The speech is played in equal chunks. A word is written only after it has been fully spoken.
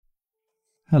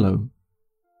Hello,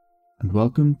 and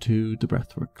welcome to the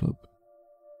Breathwork Club,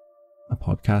 a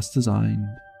podcast designed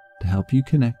to help you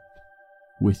connect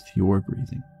with your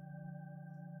breathing.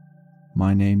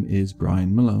 My name is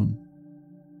Brian Malone,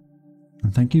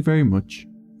 and thank you very much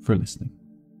for listening.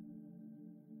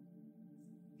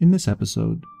 In this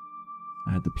episode,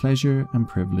 I had the pleasure and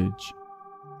privilege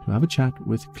to have a chat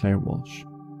with Claire Walsh,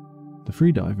 the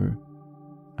freediver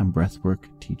and breathwork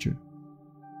teacher.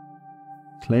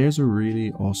 Claire's a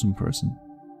really awesome person.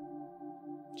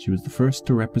 She was the first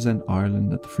to represent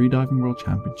Ireland at the Freediving World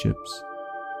Championships.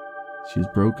 She has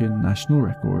broken national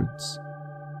records.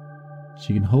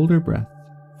 She can hold her breath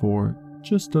for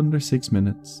just under 6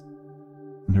 minutes,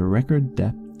 and her record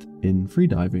depth in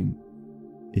freediving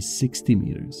is 60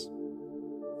 meters,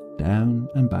 down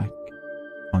and back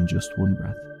on just one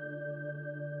breath.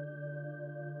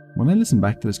 When I listen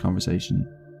back to this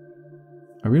conversation,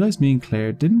 I realised me and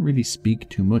Claire didn't really speak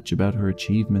too much about her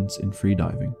achievements in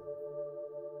freediving,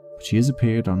 but she has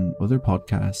appeared on other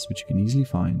podcasts which you can easily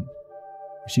find,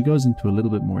 where she goes into a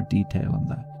little bit more detail on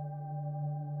that.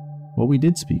 What we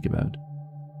did speak about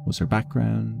was her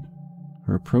background,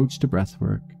 her approach to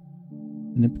breathwork,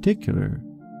 and in particular,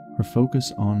 her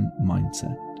focus on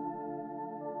mindset.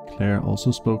 Claire also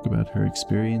spoke about her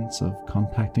experience of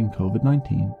contacting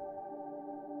COVID-19,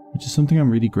 which is something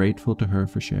I'm really grateful to her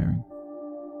for sharing.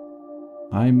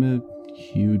 I'm a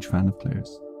huge fan of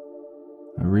Claire's.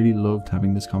 I really loved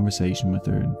having this conversation with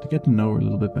her and to get to know her a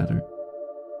little bit better.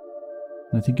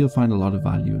 And I think you'll find a lot of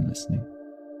value in listening.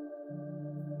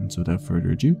 And so without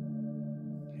further ado,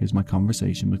 here's my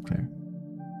conversation with Claire.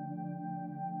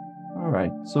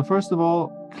 Alright, so first of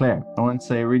all, Claire, I want to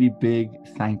say a really big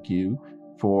thank you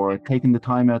for taking the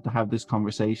time out to have this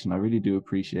conversation. I really do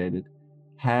appreciate it.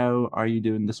 How are you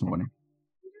doing this morning?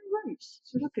 Right.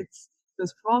 So look,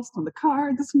 there's frost on the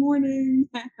car this morning,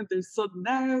 and there's sun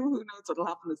now. Who knows what'll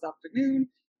happen this afternoon?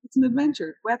 It's an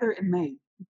adventure. Weather in May.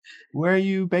 Where are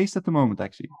you based at the moment,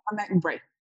 actually? I'm out in Bray.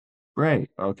 Bray.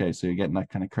 Okay, so you're getting that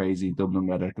kind of crazy Dublin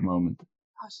weather at the moment.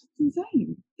 Gosh, it's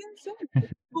insane.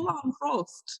 Full on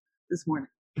frost this morning.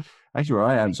 Actually, where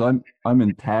I am, so I'm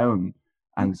in town,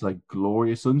 and it's like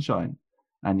glorious sunshine.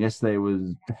 And yesterday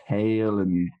was hail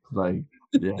and like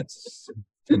it's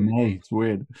May. It's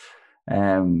weird.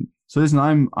 So listen,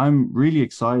 I'm really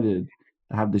excited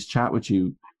to have this chat with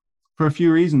you for a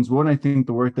few reasons. One, I think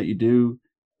the work that you do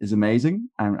is amazing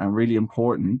and really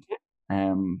important.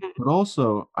 But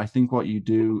also I think what you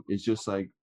do is just like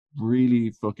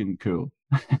really fucking cool.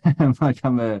 Like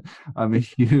I'm a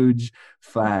huge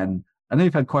fan. I know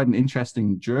you've had quite an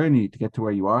interesting journey to get to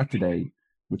where you are today,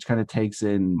 which kind of takes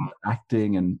in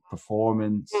acting and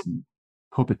performance and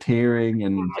puppeteering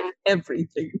and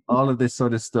everything, all of this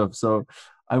sort of stuff. So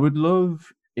I would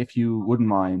love if you wouldn't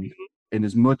mind, in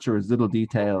as much or as little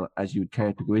detail as you'd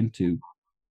care to go into,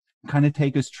 kind of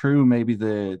take us through maybe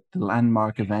the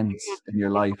landmark events in your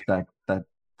life that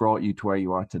brought you to where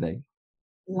you are today.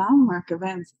 Landmark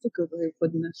events, that's a good way of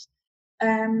putting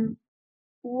it.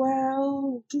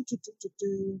 Well,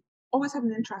 always had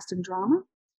an interest in drama.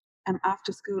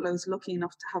 After school, I was lucky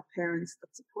enough to have parents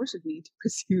that supported me to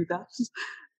pursue that,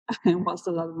 whilst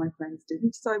a lot of my friends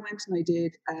didn't. So I went and I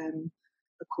did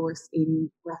a course in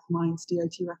Rathmines,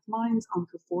 DIT Rathmines, on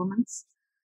performance.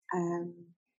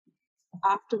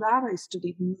 After that, I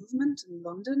studied movement in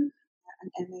London, an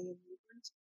MA in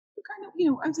movement. So kind of,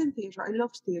 I was in theatre. I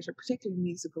loved theatre, particularly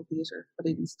musical theatre, but I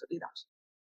didn't study that.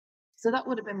 So that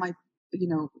would have been my,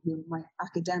 my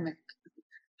academic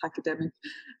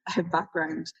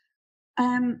background.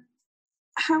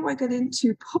 How I got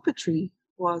into puppetry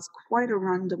was quite a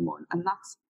random one, and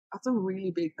that's a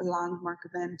really big landmark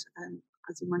event,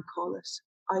 as you might call it.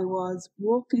 I was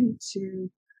working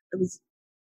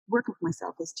with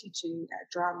myself. I was teaching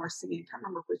drama or singing, I can't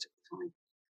remember which at the time.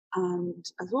 And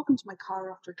I was walking to my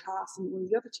car after class, and one of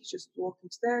the other teachers was walking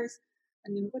to theirs.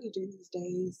 And what are you doing these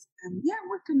days? And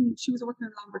she was working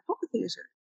in Lambert Puppet Theatre.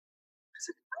 I was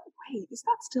like, oh wait, is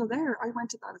that still there? I went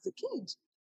to that as a kid.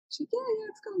 She said, yeah,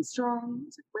 it's going strong. I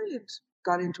was like, brilliant.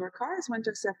 Got into our cars, went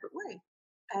our separate way.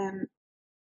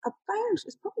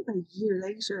 It's probably about a year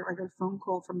later, I got a phone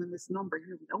call from this number.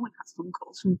 No one has phone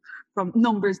calls from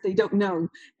numbers they don't know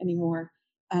anymore.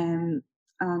 And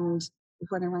when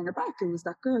I rang her back, it was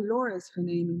that girl, Laura is her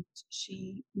name, and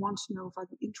she wanted to know if I'd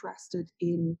be interested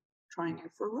in trying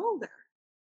out for a role there.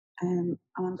 And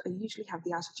I usually have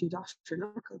the attitude, after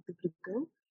look, I'll give it a go.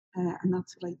 And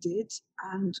that's what I did.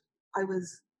 And I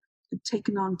was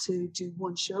taken on to do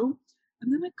one show,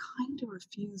 and then I kind of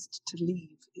refused to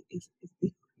leave.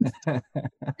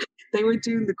 They were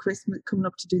doing coming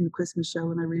up to doing the Christmas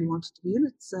show, and I really wanted to be in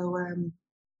it. So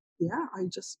yeah, I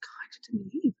just kind of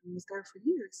didn't leave and was there for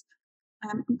years.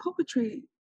 And puppetry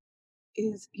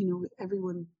is,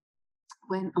 everyone,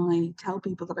 when I tell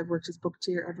people that I've worked as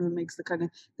puppeteer, everyone makes the kind of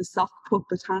the sock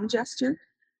puppet hand gesture.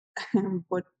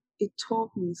 But it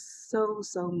taught me so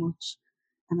much,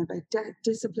 and about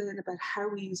discipline, about how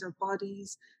we use our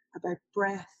bodies, about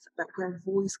breath, about where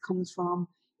voice comes from.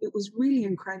 It was really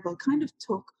incredible. Kind of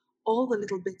took all the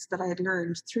little bits that I had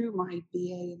learned through my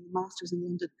BA and Masters in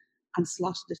London and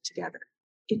slotted it together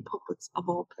in puppets of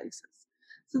all places.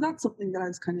 So that's something that I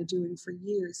was kind of doing for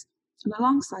years. And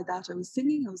alongside that, I was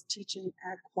singing, I was teaching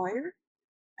choir,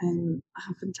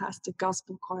 a fantastic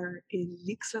gospel choir in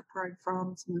Leixlip, where I'm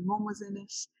from. So my mum was in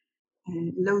it,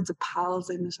 and loads of pals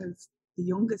in it. I was the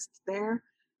youngest there,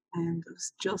 and it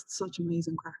was just such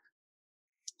amazing crack.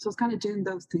 So I was kind of doing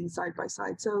those things side by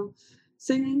side. So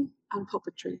singing and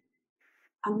puppetry.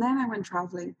 And then I went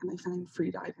traveling and I found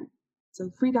freediving. So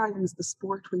freediving is the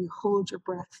sport where you hold your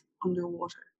breath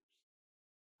underwater.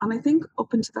 And I think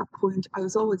up until that point, I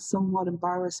was always somewhat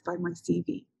embarrassed by my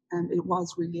CV. And it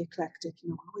was really eclectic.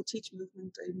 I teach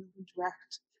movement, I movement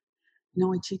direct.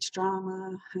 I teach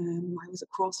drama. I was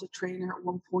a CrossFit trainer at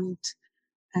one point.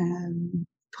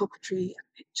 Puppetry.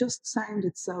 It just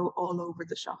sounded so all over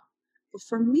the shop. But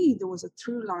for me, there was a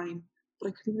through line, but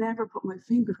I could never put my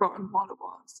finger on what it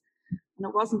was. And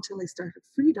it wasn't until I started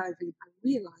freediving I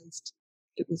realized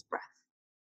it was breath.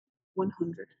 100%.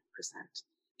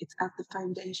 It's at the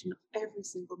foundation of every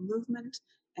single movement,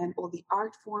 and all the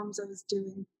art forms I was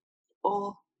doing,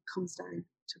 all comes down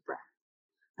to breath.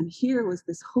 And here was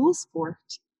this whole sport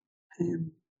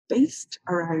based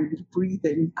around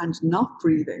breathing and not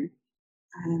breathing.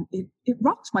 And it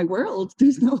rocked my world.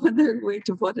 There's no other way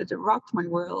to put it. It rocked my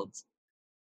world.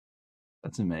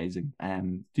 That's amazing.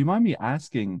 Do you mind me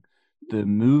asking the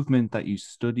movement that you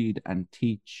studied and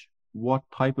teach? What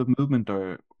type of movement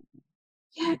or?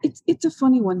 Yeah, it's a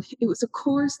funny one. It was a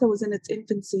course that was in its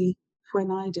infancy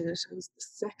when I did it. It was the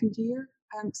second year.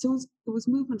 So it was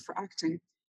movement for acting.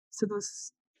 So there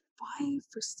was 5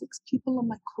 or 6 people on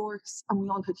my course, and we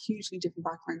all had hugely different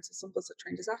backgrounds. So some of us had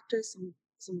trained as actors,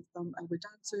 some of them were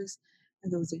dancers,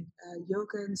 and there was a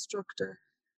yoga instructor.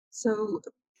 So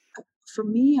for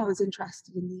me, I was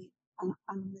interested in the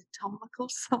anatomical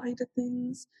side of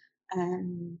things,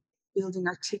 and building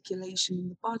articulation in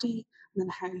the body, and then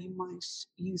how you might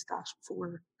use that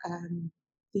for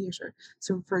theatre.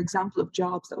 So, for example, of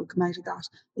jobs that would come out of that,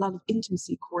 a lot of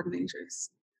intimacy coordinators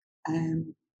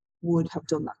would have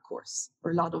done that course,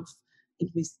 or a lot of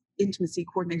intimacy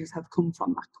coordinators have come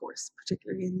from that course,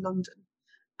 particularly in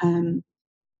London.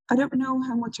 I don't know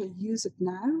how much I use it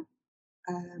now.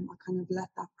 I kind of let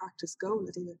that practice go a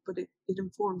little bit, but it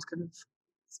informs kind of,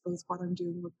 I suppose, what I'm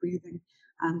doing with breathing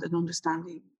and an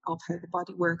understanding of how the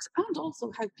body works, and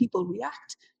also how people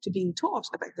react to being taught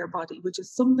about their body, which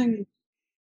is something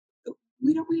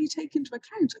we don't really take into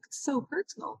account. Like, it's so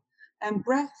personal. And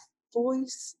breath,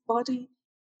 voice, body,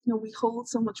 we hold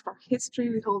so much of our history,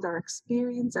 we hold our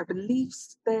experience, our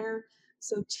beliefs there.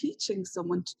 So teaching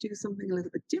someone to do something a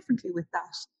little bit differently with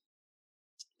that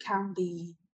can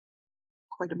be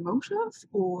quite emotive,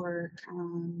 or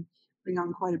can bring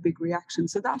on quite a big reaction.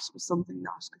 So that was something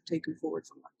that I've taken forward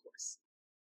from that course.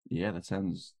 Yeah, that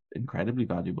sounds incredibly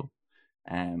valuable.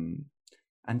 And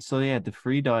so, yeah, the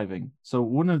freediving. So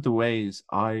one of the ways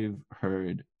I've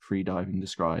heard freediving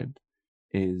described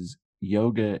is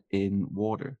yoga in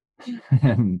water,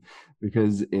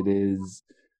 because it is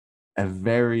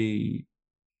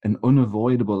an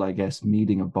unavoidable, I guess,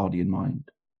 meeting of body and mind.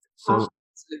 So,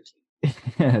 absolutely.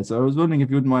 yeah, so I was wondering if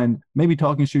you wouldn't mind maybe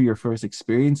talking through your first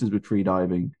experiences with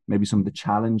freediving, maybe some of the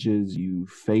challenges you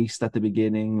faced at the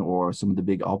beginning, or some of the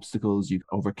big obstacles you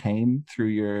overcame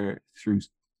through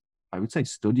I would say,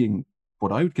 studying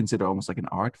what I would consider almost like an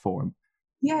art form.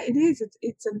 Yeah, it is.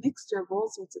 It's a mixture of all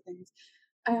sorts of things.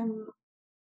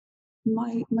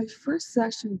 My first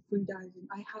session of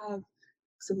freediving,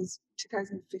 so it was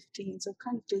 2015, so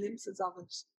kind of glimpses of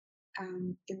it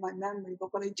in my memory.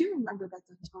 But what I do remember about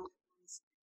that time was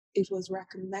it was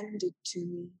recommended to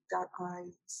me that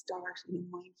I start in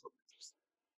mindfulness.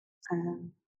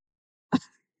 Um,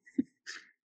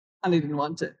 and I didn't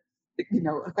want to,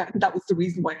 that was the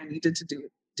reason why I needed to do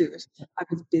it. I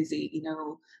was busy,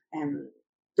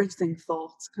 racing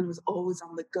thoughts, kind of was always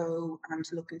on the go and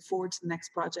looking forward to the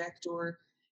next project, or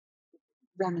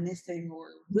reminiscing or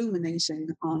ruminating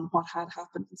on what had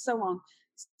happened and so on.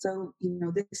 So,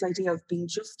 this idea of being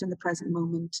just in the present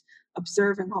moment,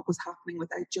 observing what was happening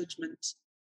without judgment.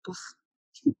 Ugh,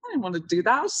 I didn't want to do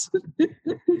that.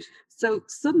 So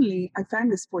suddenly I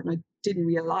found this sport, and I didn't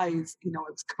realize, I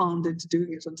was conned into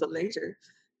doing it until later.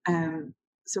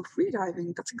 So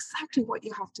freediving, that's exactly what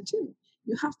you have to do.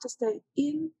 You have to stay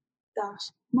in that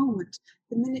moment.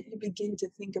 The minute you begin to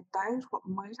think about what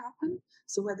might happen,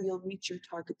 so whether you'll reach your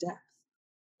target depth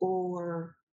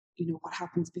or what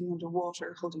happens being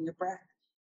underwater, holding your breath,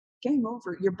 game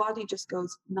over. Your body just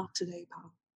goes, not today,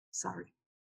 pal. Sorry,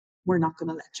 we're not going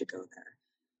to let you go there.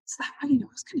 So that, I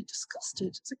was kind of disgusted.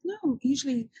 It's like, no,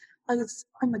 usually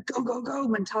I'm a go, go, go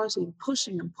mentality and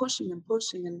pushing and pushing and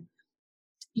pushing and,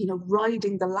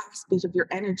 riding the last bit of your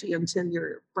energy until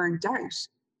you're burnt out.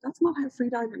 That's not how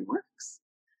freediving works.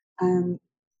 Um,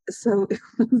 so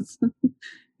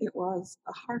it was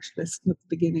a harsh lesson at the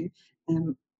beginning.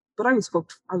 But I was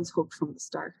hooked. I was hooked from the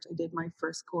start. I did my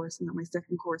first course and then my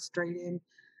second course straight in,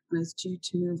 and I was due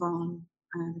to move on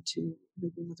to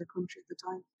maybe another country at the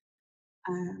time.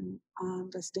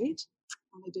 And I stayed,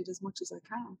 and I did as much as I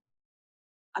can.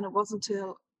 And it wasn't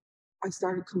until I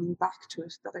started coming back to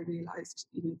it that I realized,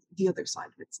 the other side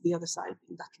of it. So the other side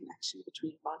being that connection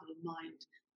between body and mind,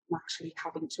 and actually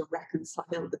having to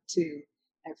reconcile the two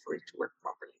for it to work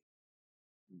properly.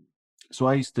 So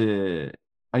I used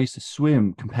to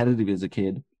swim competitively as a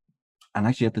kid, and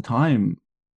actually at the time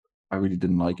I really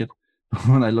didn't like it.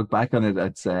 When I look back on it,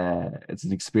 it's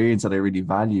an experience that I really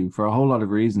value for a whole lot of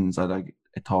reasons.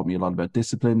 It taught me a lot about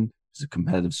discipline. It's a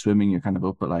competitive swimming. You're kind of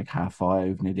up at like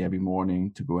 5:30 nearly every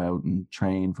morning to go out and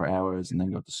train for hours and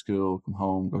then go to school, come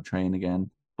home, go train again.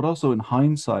 But also in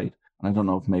hindsight, and I don't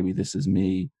know if maybe this is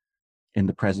me in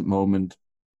the present moment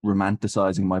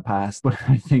romanticizing my past, but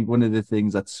I think one of the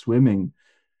things that swimming,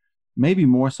 maybe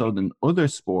more so than other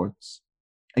sports,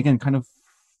 again, kind of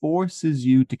forces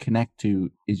you to connect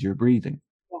to is your breathing,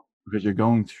 because you're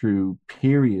going through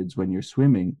periods when you're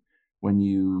swimming when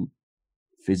you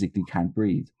physically can't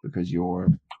breathe because you're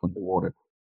underwater.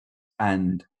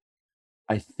 And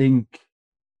I think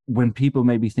when people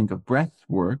maybe think of breath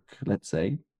work, let's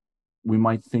say, we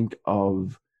might think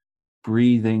of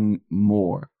breathing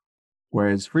more,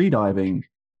 whereas freediving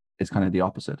is kind of the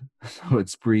opposite. So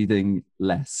it's breathing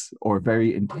less or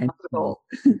very intentionally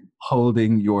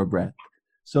holding your breath.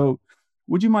 So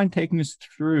would you mind taking us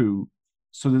through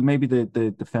so that maybe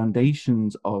the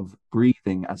foundations of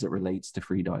breathing as it relates to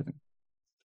freediving?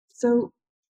 So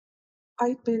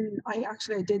I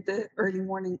did the early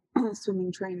morning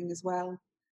swimming training as well.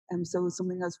 So it was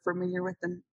something I was familiar with,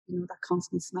 and that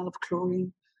constant smell of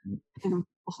chlorine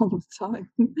all the time.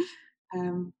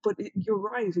 But you're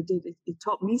right, it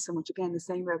taught me so much, again, the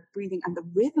same about breathing and the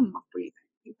rhythm of breathing.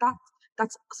 I think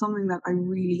that's something that I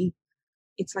really,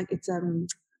 it's like it's an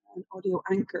audio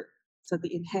anchor. So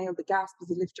the inhale, the gasp as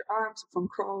you lift your arms from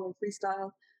crawl or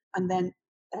freestyle, and then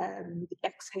the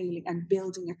exhaling and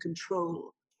building a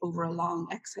control over a long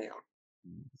exhale,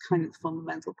 kind of the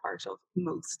fundamental part of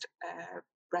most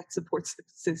breath support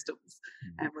systems,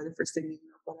 whether for singing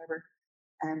or whatever.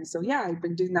 So yeah, I've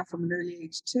been doing that from an early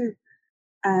age too.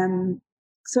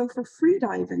 So for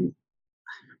freediving,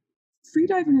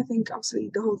 I think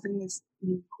obviously the whole thing is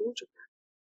culture,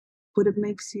 but it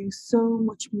makes you so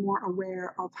much more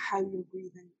aware of how you're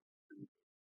breathing.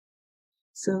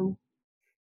 So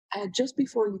just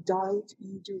before you dive,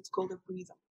 you do what's called a breathe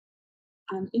up.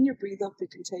 And in your breathe up,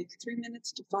 it can take 3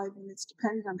 minutes to 5 minutes,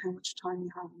 depending on how much time you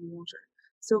have in the water.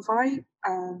 So if I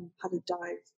had a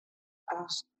dive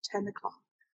at 10 o'clock,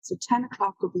 so 10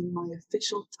 o'clock would be my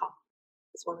official top,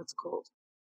 is what it's called.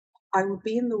 I would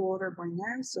be in the water by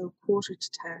now, so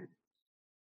 9:45.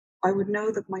 I would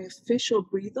know that my official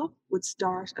breathe up would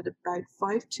start at about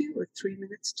 5:02 or 3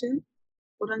 minutes to.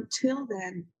 But until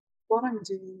then, what I'm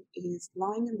doing is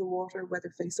lying in the water, whether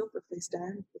face up or face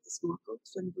down with the snorkel,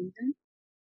 so I'm breathing.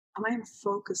 And I am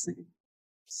focusing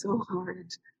so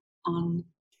hard on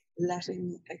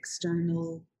letting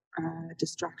external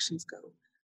distractions go,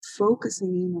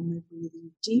 focusing in on my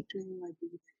breathing, deepening my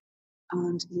breathing,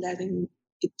 and letting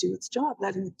it do its job,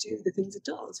 letting it do the things it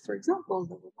does. For example,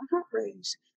 lower my heart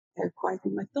rate,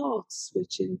 quieten my thoughts,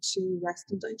 switch into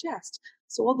rest and digest.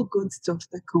 So all the good stuff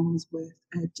that comes with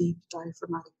deep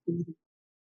diaphragmatic breathing.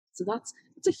 So that's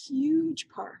a huge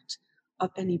part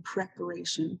of any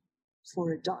preparation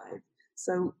for a dive.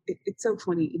 So it's so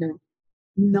funny,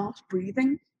 not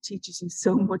breathing teaches you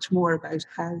so much more about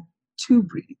how to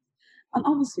breathe. And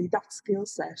obviously that skill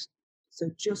set, so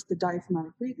just the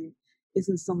diaphragmatic breathing,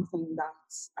 isn't something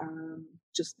that's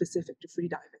just specific to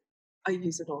freediving. I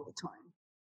use it all the time.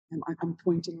 I'm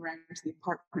pointing around to the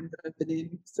apartment that I've been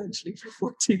in essentially for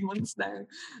 14 months now.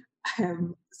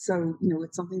 So,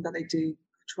 it's something that I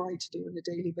try to do on a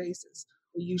daily basis,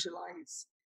 or utilize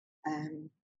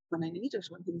when I need it,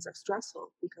 when things are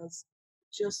stressful, because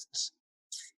it just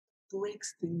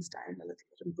breaks things down a little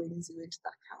bit and brings you into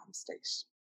that calm state.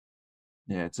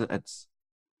 Yeah, it's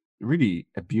really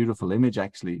a beautiful image,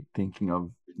 actually, thinking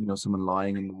of, someone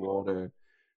lying in the water,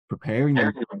 preparing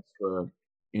themselves for,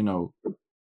 you know,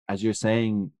 as you're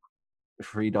saying,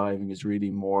 free diving is really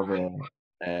more of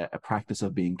a practice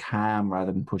of being calm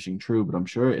rather than pushing through. But I'm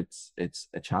sure it's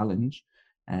a challenge,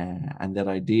 and that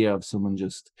idea of someone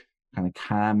just kind of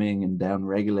calming and down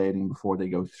regulating before they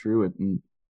go through it, and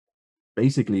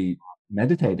basically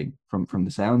meditating from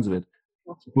the sounds of it,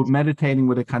 but meditating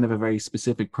with a kind of a very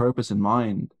specific purpose in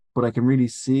mind. But I can really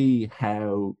see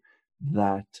how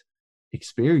that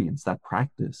experience, that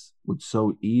practice, would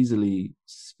so easily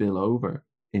spill over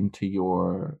into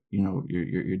your,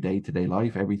 your day-to-day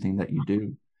life, everything that you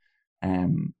do.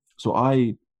 So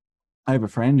I have a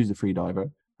friend who's a free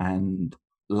diver, and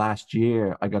last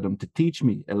year I got him to teach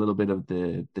me a little bit of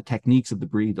the techniques of the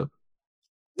breathe up.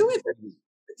 Do it.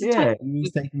 It's a Yeah, tiny he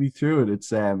was taking me through it.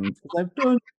 It's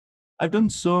 'cause I've done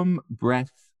some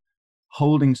breath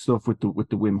holding stuff with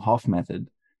the Wim Hof method,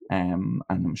 and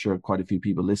I'm sure quite a few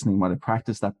people listening might have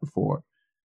practiced that before.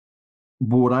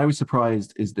 But what I was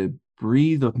surprised is the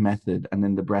breathe up method and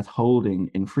then the breath holding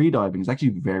in freediving is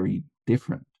actually very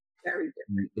different. very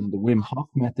In the Wim Hof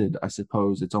method, I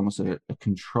suppose it's almost a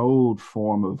controlled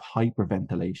form of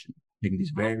hyperventilation, taking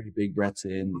these very big breaths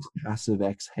in, these passive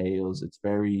exhales. It's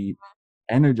very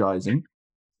energizing.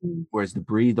 different. Whereas the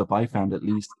breathe up, I found, at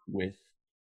least with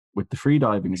the free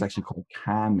diving, is actually called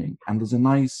calming. And there's a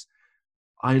nice,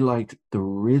 I liked the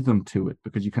rhythm to it,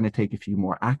 because you kind of take a few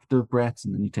more active breaths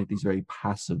and then you take these very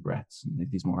passive breaths, and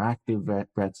these more active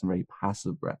breaths and very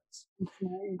passive breaths.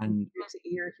 Very And ear to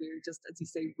ear here, just as you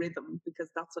say, rhythm, because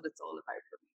that's what it's all about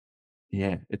for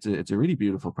yeah, it's a really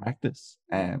beautiful practice.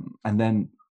 And then,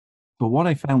 but what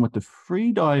I found with the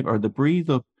free dive or the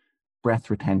breathe up breath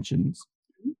retentions,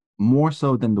 me. more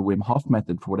so than the Wim Hof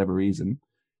method for whatever reason,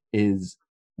 is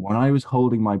when I was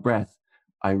holding my breath,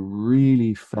 I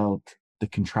really felt the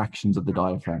contractions of the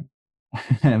diaphragm.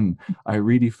 I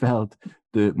really felt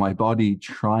my body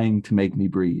trying to make me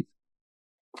breathe.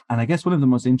 And I guess one of the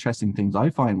most interesting things I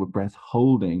find with breath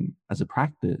holding as a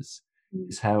practice Mm.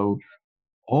 is how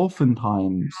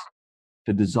oftentimes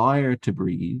the desire to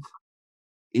breathe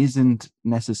isn't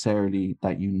necessarily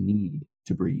that you need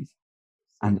to breathe,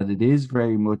 and that it is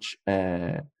very much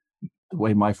the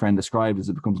way my friend described is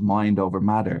it becomes mind over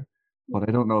matter. But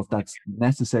I don't know if that's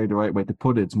necessarily the right way to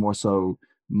put it. It's more so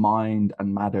mind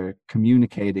and matter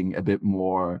communicating a bit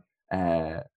more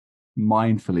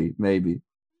mindfully, maybe.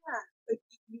 Yeah, like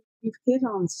you've hit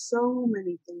on so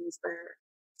many things there.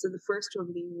 So the first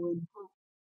one being Wim Hof,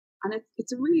 and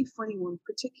it's a really funny one,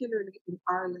 particularly in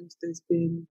Ireland. There's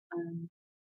been,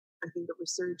 I think, a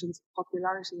resurgence of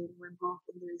popularity in Wim Hof,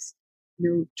 and there's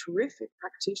terrific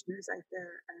practitioners out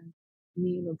there. And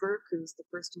Neil O'Rourke is the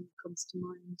first one that comes to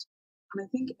mind. And I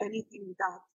think anything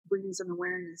that brings an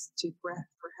awareness to breath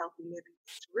for healthy living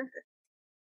is terrific.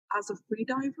 As a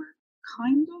freediver,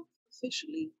 kind of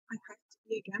officially, I have to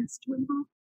be against Wim Hof.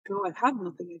 No, I have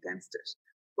nothing against it.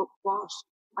 But what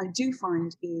I do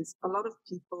find is a lot of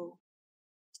people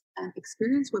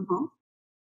experience Wim Hof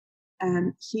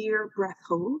and hear breath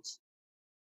hold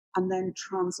and then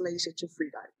translate it to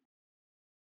freediving.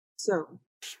 So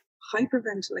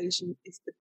hyperventilation is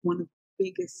one of the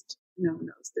biggest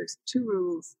no-nos. There's two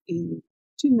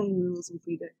main rules in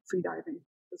freediving.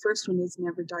 The first one is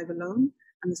never dive alone,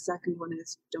 and the second one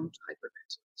is don't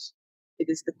hyperventilate. It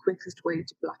is the quickest way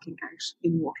to blacking out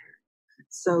in water.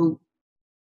 So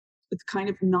it's kind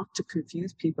of not to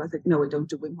confuse people. I think, no, I don't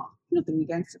do Wim Hof. Nothing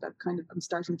against it. I'm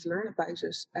starting to learn about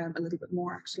it a little bit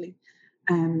more, actually.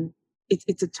 Um,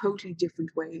 it's a totally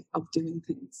different way of doing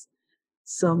things.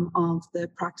 Some of the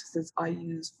practices I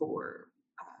use for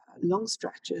lung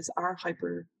stretches are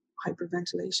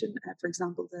hyperventilation. For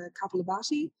example, the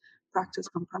Kapalabhati practice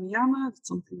from pranayama. It's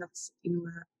something that's a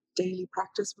daily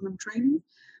practice when I'm training,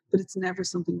 but it's never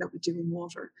something that we do in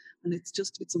water. And it's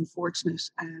unfortunate.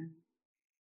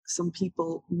 Some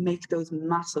people make those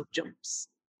massive jumps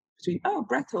between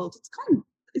breath hold.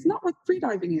 It's not what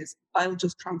freediving is. I'll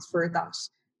just transfer that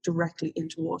directly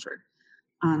into water,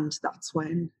 and that's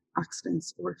when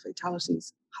accidents or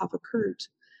fatalities have occurred.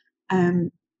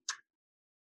 Um,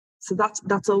 so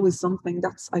that's always something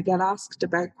that's I get asked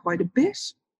about quite a bit.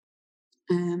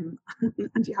 Um,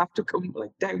 and you have to come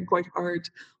down quite hard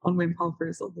on Wim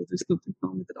Hofers, although there's nothing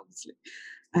wrong with it, obviously.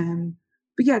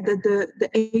 But yeah, the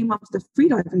aim of the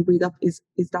freediving breathe up is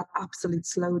that absolute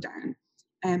slowdown.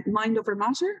 Mind over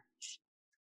matter,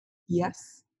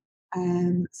 yes.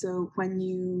 So when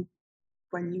you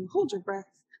hold your breath,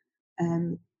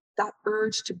 um, that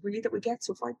urge to breathe that we get.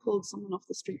 So if I pulled someone off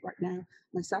the street right now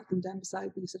and I sat them down beside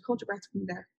me and said, hold your breath for me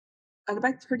there, at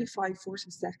about 35,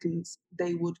 40 seconds,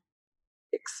 they would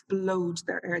explode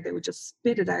their air. They would just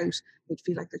spit it out. They'd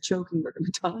feel like they're choking, they're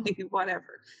going to die,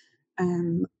 whatever.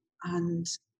 And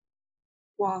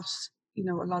what,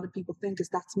 a lot of people think is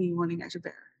that's me running out of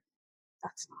air.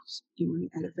 That's not you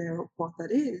running out of air. What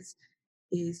that is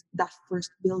that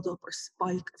first buildup or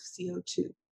spike of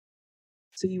CO2.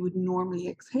 So you would normally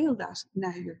exhale that.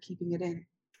 Now you're keeping it in.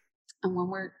 And when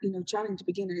we're, chatting to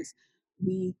beginners,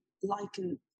 we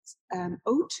liken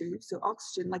O2, so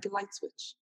oxygen, like a light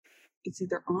switch. It's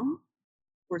either on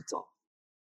or it's off.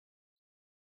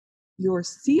 Your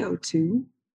CO2,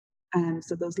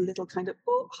 so those little kind of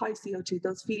high CO2,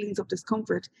 those feelings of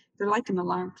discomfort, they're like an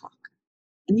alarm clock.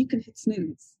 And you can hit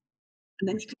snooze. And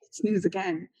then you can hit snooze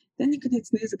again. Then you can hit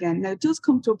snooze again. Now, it does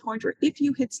come to a point where if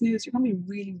you hit snooze, you're going to be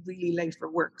really, really late for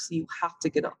work. So you have to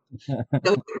get up.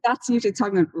 So that's usually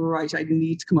talking about, right, I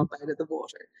need to come up out of the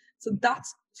water. So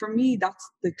that's, for me,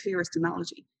 that's the clearest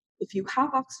analogy. If you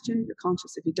have oxygen, you're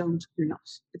conscious. If you don't, you're not.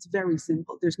 It's very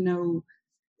simple. There's no,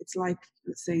 it's like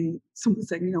someone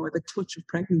saying, the touch of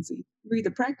pregnancy. You're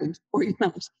either pregnant or you're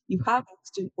not. You have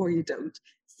oxygen or you don't.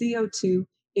 CO2,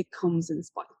 it comes in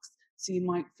spikes. So you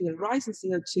might feel a rise in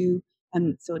CO2,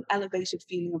 and so an elevated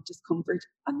feeling of discomfort.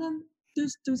 And then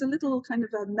there's a little kind of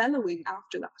a mellowing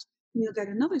after that. And you'll get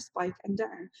another spike and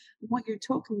down. And what you're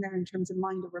talking there in terms of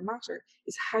mind over matter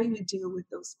is how you deal with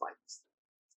those spikes.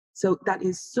 So that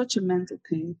is such a mental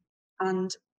thing.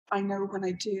 And I know when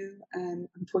I do, I'm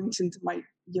pointing to my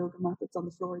yoga mat that's on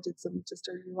the floor. I did some just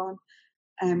earlier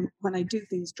on. When I do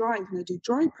things dry, when I do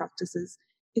dry practices,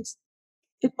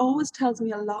 it always tells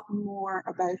me a lot more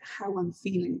about how I'm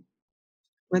feeling,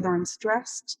 whether I'm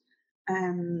stressed,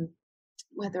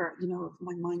 whether, if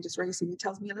my mind is racing. It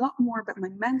tells me a lot more about my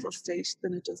mental state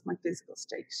than it does my physical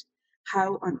state,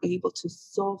 how I'm able to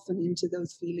soften into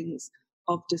those feelings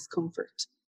of discomfort,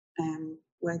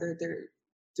 whether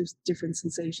there's different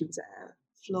sensations,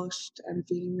 flushed and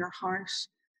feeling your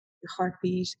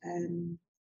heartbeat, and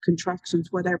contractions,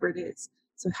 whatever it is.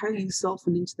 So how you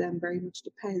soften into them very much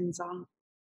depends on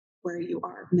where you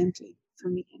are mentally, for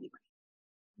me anyway.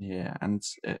 Yeah, and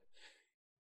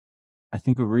I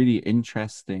think a really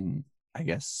interesting, I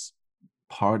guess,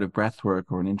 part of breathwork,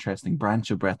 or an interesting branch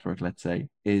of breathwork, let's say,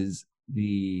 is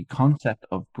the concept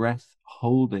of breath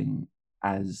holding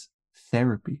as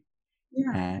therapy.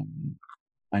 Yeah. And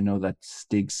I know that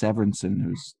Stig Severinsen,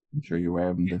 who's, I'm sure you're aware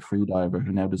of him, the freediver,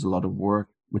 who now does a lot of work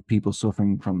with people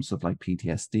suffering from stuff like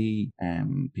PTSD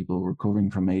and people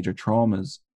recovering from major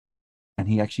traumas. And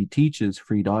he actually teaches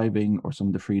freediving, or some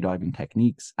of the freediving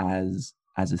techniques, as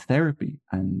a therapy.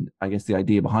 And I guess the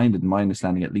idea behind it, in my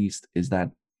understanding at least, is that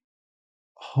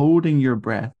holding your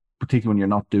breath, particularly when you're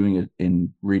not doing it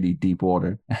in really deep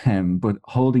water, but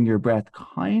holding your breath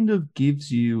kind of gives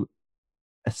you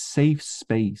a safe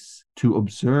space to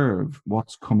observe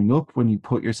what's coming up when you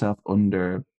put yourself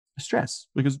under stress.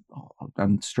 Because,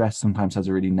 and stress sometimes has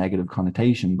a really negative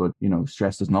connotation, but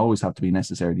stress doesn't always have to be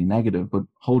necessarily negative. But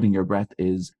holding your breath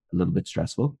is a little bit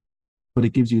stressful, but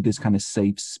it gives you this kind of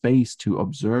safe space to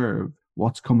observe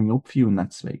what's coming up for you in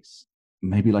that space.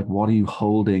 Maybe like, what are you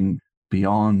holding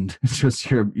beyond just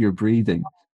your breathing?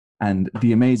 And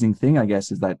the amazing thing, I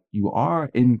guess, is that you are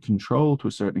in control to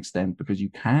a certain extent, because you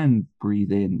can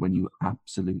breathe in when you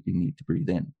absolutely need to breathe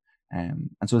in. And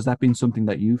so has that been something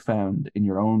that you found in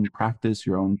your own practice,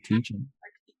 your own teaching?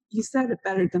 You said it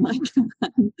better than I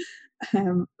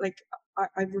can.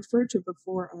 I've referred to it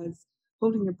before as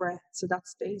holding your breath. So that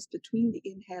space between the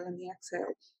inhale and the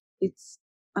exhale. It's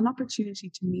an opportunity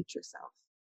to meet yourself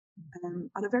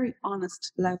at a very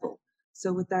honest level.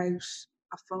 So without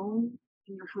a phone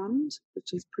in your hand,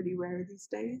 which is pretty rare these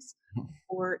days,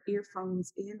 or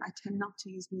earphones in. I tend not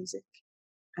to use music.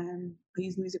 I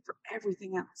use music for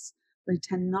everything else, but I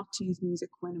tend not to use music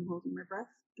when I'm holding my breath.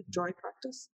 Dry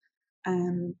practice.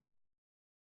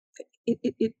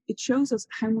 It shows us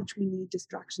how much we need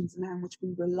distractions and how much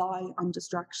we rely on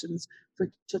distractions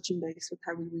for touching base with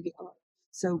how we really are.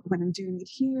 So when I'm doing it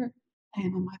here, I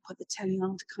might put the telly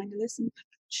on to kind of listen.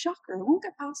 Shocker, I won't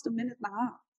get past a minute and a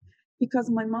half, because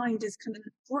my mind is kind of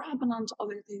grabbing onto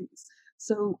other things.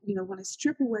 So, when I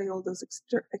strip away all those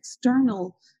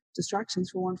external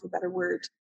distractions, for want of a better word,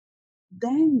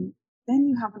 then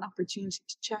you have an opportunity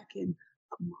to check in.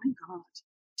 Oh my God,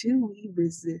 do we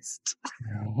resist?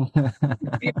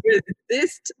 We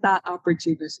resist that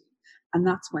opportunity. And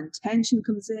that's when tension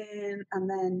comes in, and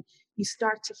then you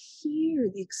start to hear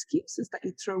the excuses that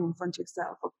you throw in front of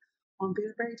yourself. Oh, I'm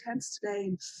feeling very tense today,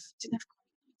 and didn't have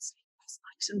sleep last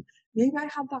night, and maybe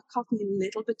I had that coffee a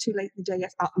little bit too late in the day.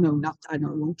 Yes, no, I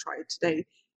won't try it today.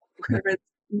 Whereas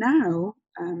now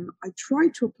I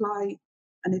tried to apply,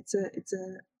 and it's a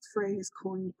phrase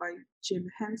coined by Jim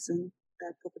Henson,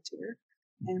 a puppeteer,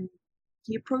 and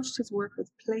he approached his work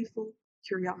with playful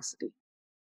curiosity,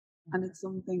 and it's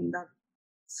something that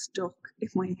stuck in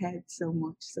my head so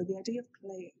much. So the idea of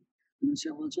playing, I'm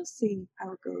sure we'll just see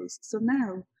how it goes. So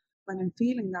now, when I'm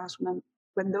feeling that,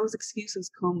 when those excuses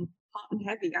come hot and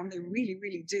heavy, and they really,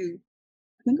 really do,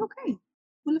 I think, okay,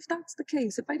 well, if that's the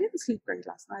case, if I didn't sleep great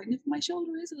last night, and if my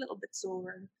shoulder is a little bit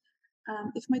sore,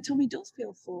 and if my tummy does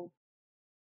feel full,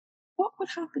 what would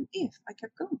happen if I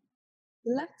kept going?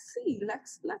 Let's see.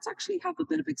 Let's actually have a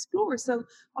bit of explore. So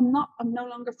I'm no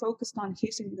longer focused on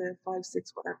hitting the 5,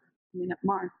 6, whatever minute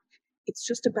mark. It's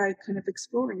just about kind of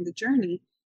exploring the journey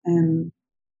um,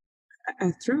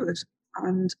 through it.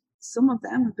 And some of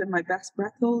them have been my best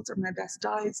breath holds or my best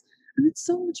dives, and it's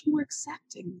so much more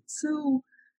accepting. It's so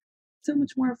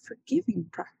much more forgiving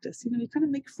practice. You kind of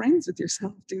make friends with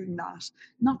yourself doing that,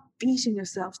 not beating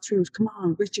yourself through it. Come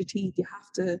on, grit your teeth. You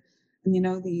have to.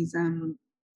 And these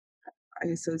I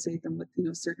associate them with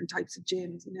certain types of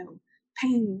gyms.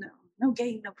 Pain, no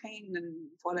gain, no pain, and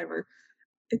whatever.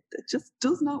 It just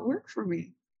does not work for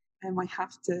me, and I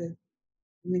have to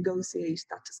negotiate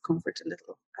that discomfort a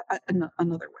little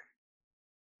another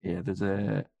way. Yeah, there's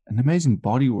an amazing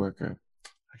body worker.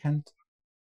 I can't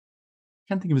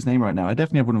think of his name right now. I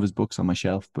definitely have one of his books on my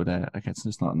shelf, but it's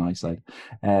just not an eyesight.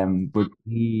 But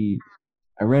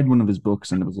I read one of his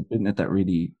books, and there was a bit in it that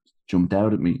really jumped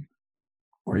out at me,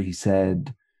 where he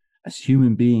said, as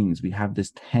human beings, we have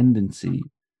this tendency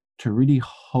to really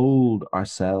hold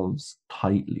ourselves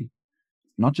tightly,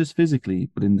 not just physically,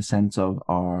 but in the sense of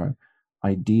our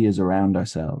ideas around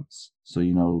ourselves. So,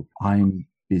 I'm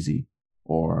busy,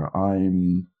 or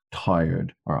I'm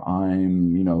tired, or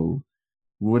I'm,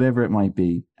 whatever it might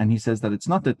be. And he says that it's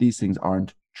not that these things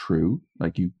aren't true.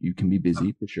 Like you can be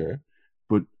busy for sure,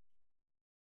 but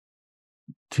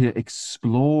to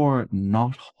explore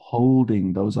not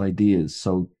holding those ideas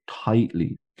so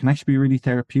tightly can actually be really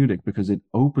therapeutic, because it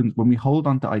opens, when we hold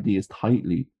on to ideas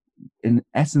tightly, in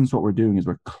essence, what we're doing is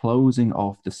we're closing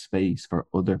off the space for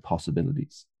other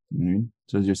possibilities. You know what I mean?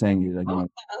 So as you're saying, you're like,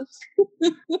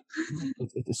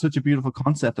 it's such a beautiful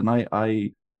concept. And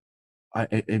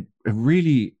it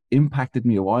really impacted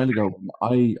me a while ago.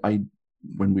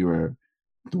 When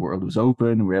the world was open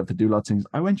and we were able to do lots of things,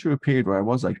 I went through a period where I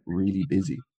was like really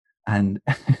busy. And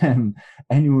if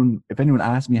anyone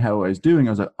asked me how I was doing,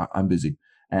 I was like, I'm busy.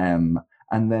 And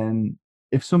then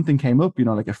if something came up,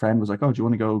 like a friend was like, oh, do you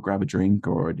want to go grab a drink,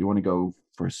 or do you want to go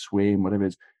for a swim, whatever it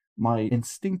is, my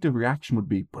instinctive reaction would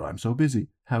be, but I'm so busy.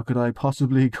 How could I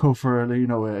possibly go for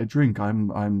a drink?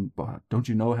 Don't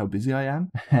you know how busy I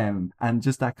am? And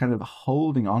just that kind of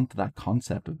holding on to that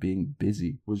concept of being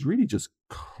busy was really just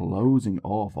closing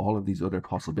off all of these other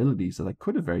possibilities that I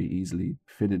could have very easily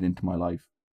fitted into my life.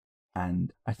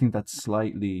 And I think that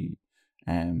slightly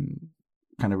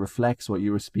kind of reflects what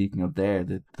you were speaking of there,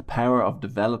 that the power of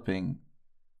developing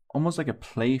almost like a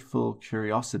playful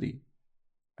curiosity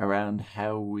around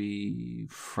how we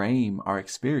frame our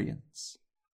experience.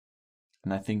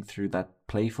 And I think through that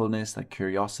playfulness, that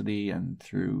curiosity, and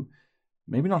through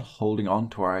maybe not holding on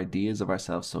to our ideas of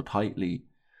ourselves so tightly,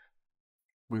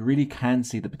 we really can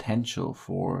see the potential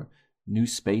for new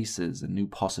spaces and new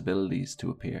possibilities to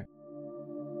appear.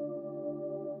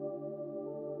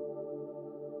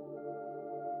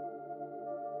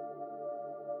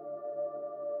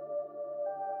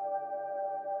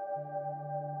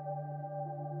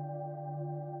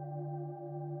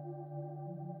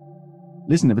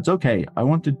 Listen, if it's okay, I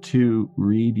wanted to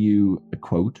read you a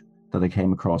quote that I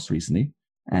came across recently,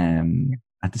 and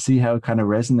to see how it kind of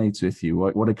resonates with you,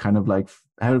 what it kind of like,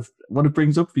 what it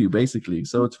brings up for you, basically.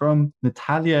 So it's from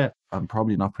Natalia. I'm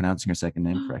probably not pronouncing her second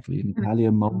name correctly.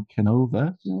 Natalia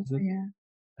Molchanova, Yeah.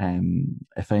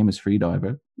 A famous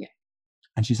freediver. Yeah.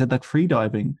 And she said that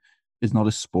freediving is not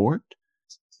a sport;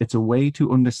 it's a way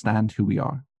to understand who we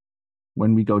are.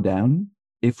 When we go down,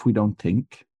 if we don't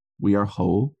think, we are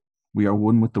whole. We are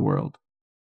one with the world.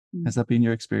 Has that been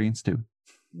your experience too?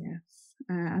 Yes.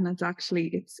 And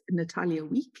it's Natalia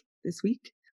week this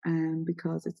week,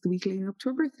 because it's the week leading up to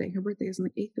her birthday. Her birthday is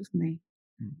on the 8th of May.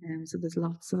 So there's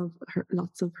lots of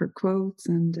her quotes,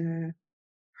 and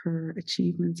her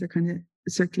achievements are kind of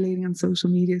circulating on social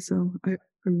media. So I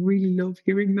really love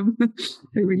hearing them.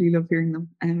 I really love hearing them.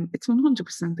 It's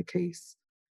 100% the case.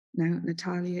 Now,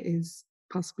 Natalia is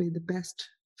possibly the best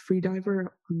freediver,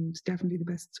 and definitely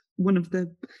one of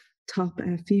the top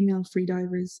female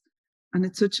freedivers. And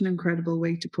it's such an incredible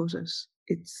way to put it.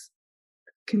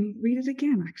 Can you read it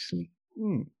again, actually?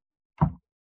 I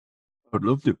would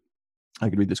love to. I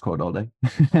could read this quote all day.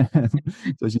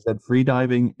 So she said, free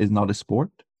diving is not a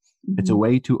sport. It's a Mhm.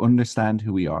 way to understand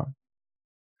who we are.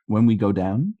 When we go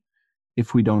down,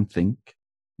 if we don't think,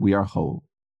 we are whole.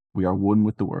 We are one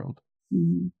with the world.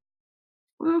 Mhm.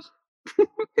 Well,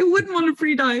 I wouldn't want to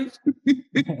free dive.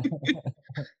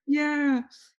 Yeah,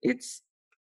 it's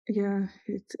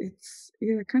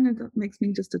it kind of that makes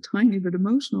me just a tiny bit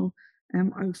emotional.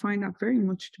 I would find that very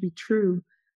much to be true.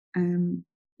 Um,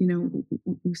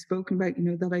 we've spoken about,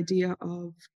 that idea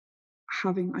of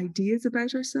having ideas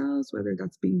about ourselves, whether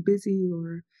that's being busy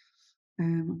or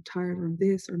I'm tired or I'm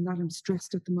this or that, I'm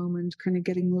stressed at the moment, kind of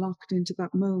getting locked into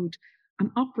that mode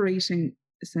and operating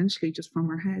essentially just from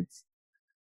our heads,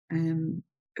 um,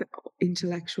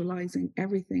 intellectualizing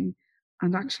everything.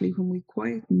 And actually, when we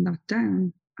quieten that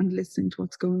down and listen to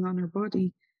what's going on in our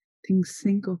body, things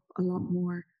sync up a lot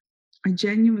more. I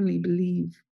genuinely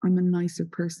believe I'm a nicer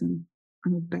person.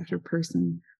 I'm a better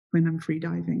person when I'm free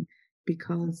diving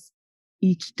because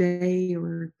each day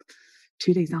or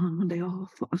 2 days on, 1 day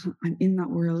off, I'm in that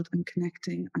world, I'm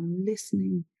connecting, I'm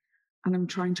listening, and I'm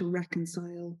trying to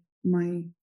reconcile my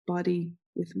body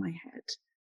with my head.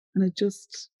 And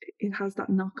it has that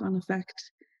knock-on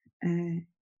effect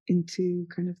into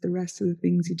kind of the rest of the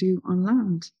things you do on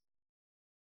land.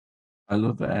 I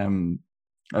love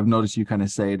I've noticed you kind of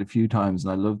say it a few times,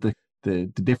 and I love the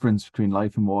difference between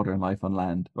life in water and life on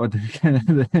land. Or the kind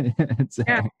of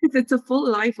Yeah, it's a full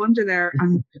life under there.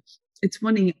 And it's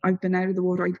funny, I've been out of the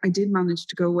water. I did manage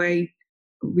to go away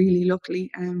really luckily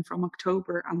from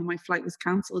October, and my flight was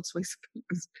cancelled. So I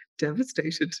was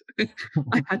devastated.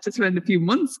 I had to spend a few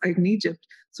months out in Egypt.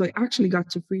 So I actually got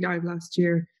to free dive last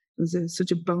year. It was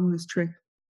such a bonus trip.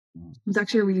 It was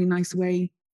actually a really nice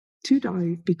way to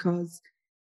dive because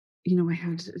I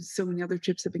had so many other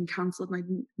trips have been cancelled and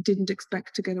I didn't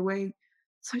expect to get away.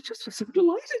 So I just was so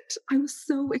delighted. I was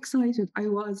so excited. I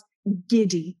was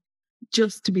giddy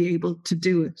just to be able to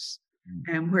do it.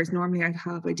 Whereas normally I'd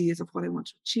have ideas of what I want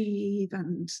to achieve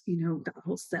and, that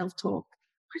whole self-talk.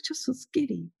 I just was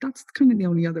giddy. That's kind of the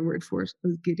only other word for it. I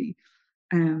was giddy.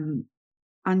 And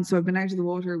so I've been out of the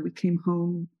water. We came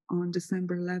home on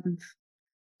December 11th,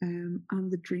 and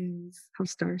the dreams have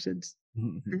started.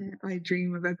 I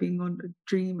dream about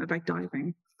dream about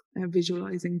diving,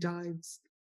 visualizing dives.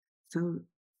 So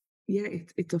yeah,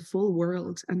 it's a full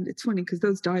world, and it's funny because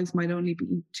those dives might only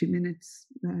be 2 minutes,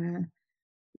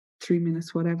 3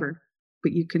 minutes, whatever.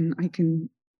 But I can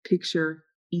picture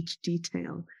each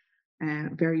detail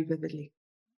very vividly.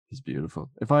 It's beautiful.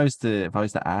 If I was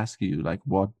to ask you, like,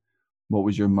 what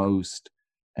was your most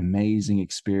amazing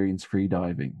experience free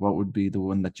diving, what would be the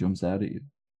one that jumps out at you?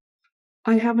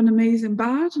 I have an amazing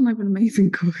bad and I have an amazing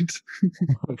good.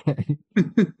 Okay.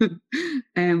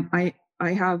 I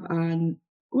have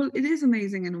it is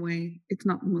amazing in a way. It's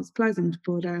not the most pleasant,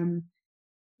 but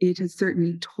it has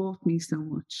certainly taught me so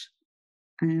much.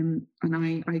 And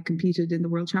I competed in the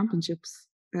World Championships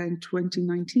in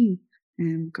 2019.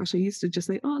 Gosh, I used to just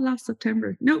say, oh, last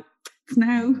September. No, it's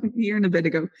now a year and a bit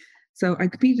ago. So I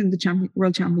competed in the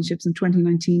World Championships in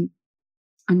 2019.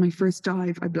 And my first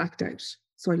dive, I blacked out.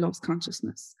 So I lost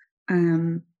consciousness.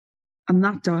 And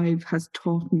that dive has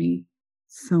taught me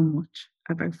so much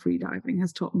about free diving,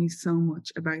 has taught me so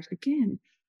much about, again,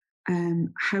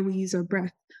 how we use our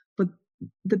breath. But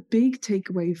the big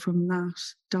takeaway from that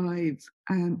dive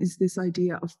is this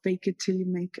idea of fake it till you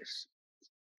make it.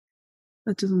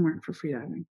 That doesn't work for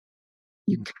freediving.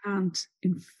 You can't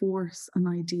enforce an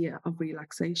idea of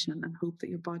relaxation and hope that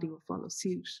your body will follow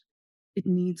suit. It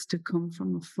needs to come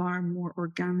from a far more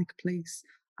organic place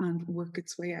and work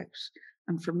its way out.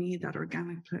 And for me, that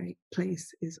organic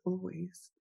place is always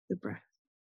the breath.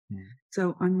 Mm.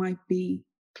 So I might be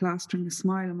plastering a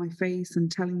smile on my face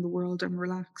and telling the world I'm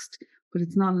relaxed, but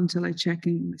it's not until I check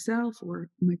in myself or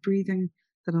my breathing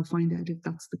that I'll find out if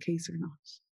that's the case or not.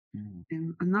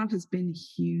 And that has been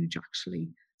huge, actually.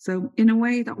 So in a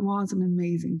way, that was an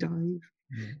amazing dive.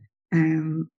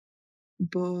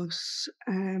 But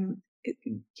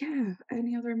yeah,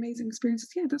 any other amazing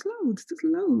experiences? Yeah, there's loads.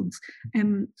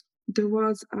 There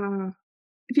was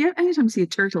if you anytime see a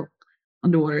turtle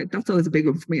underwater, that's always a big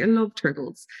one for me. I love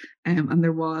turtles. And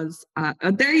there was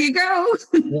there you go.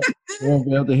 Yeah, you won't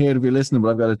be able to hear it if you're listening,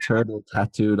 but I've got a turtle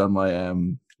tattooed on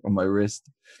my wrist.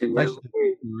 Actually,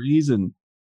 the reason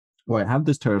why I have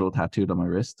this turtle tattooed on my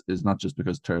wrist is not just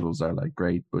because turtles are like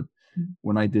great, but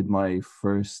when I did my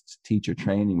first teacher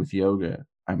training with yoga,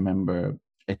 I remember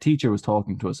a teacher was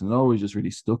talking to us, and it always just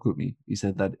really stuck with me. He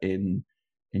said that in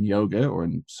yoga, or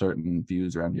in certain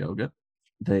views around yoga,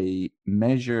 they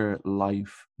measure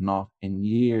life not in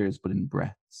years but in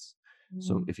breaths.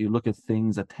 So if you look at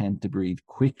things that tend to breathe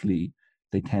quickly,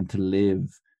 they tend to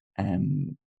live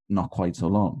not quite so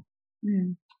long.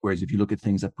 Yeah. Whereas if you look at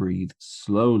things that breathe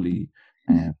slowly,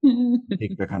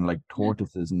 think they're kind of like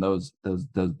tortoises and those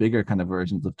bigger kind of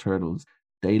versions of turtles,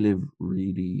 they live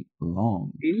really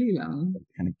long. Really long.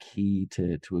 Kind of key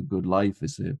to a good life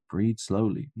is to breathe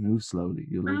slowly, move slowly.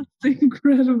 That's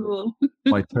incredible.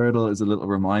 My turtle is a little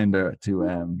reminder to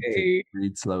Okay.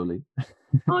 breathe slowly.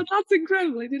 Oh, that's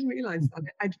incredible. I didn't realize that.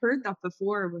 I'd heard that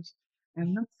before, but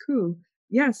that's cool.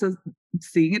 Yeah, so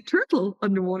seeing a turtle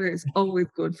underwater is always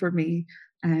good for me.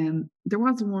 There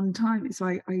was one time, so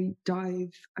I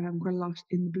dive quite a lot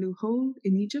in the Blue Hole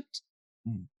in Egypt,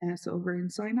 Mm, so over in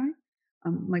Sinai. I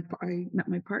met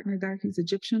my partner there. He's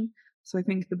Egyptian, so I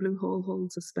think the Blue Hole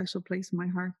holds a special place in my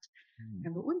heart.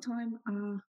 mm. But one time,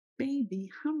 a baby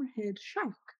hammerhead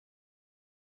shark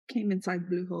came inside the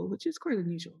Blue Hole, which is quite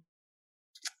unusual,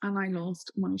 and I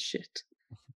lost my shit.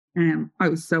 I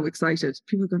was so excited.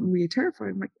 People got really terrified.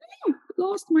 I'm like, no,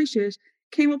 lost my shit.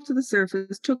 Came up to the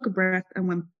surface, took a breath, and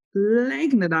went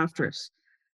legging it after it.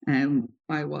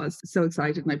 I was so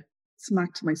excited, and I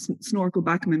smacked my snorkel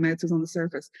back in my mouth. Was on the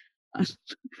surface. And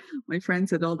my friend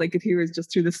said all they could hear is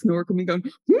just through the snorkel me going,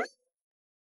 with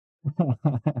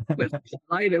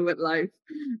delighted with life.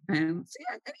 So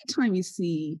yeah, anytime you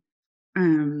see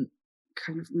kind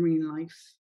of marine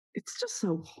life, it's just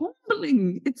so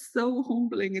humbling. It's so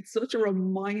humbling. It's such a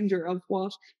reminder of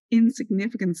what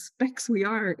insignificant specks we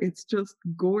are. It's just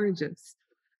gorgeous.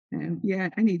 Yeah,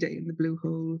 any day in the Blue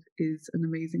Hole is an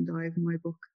amazing dive in my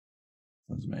book.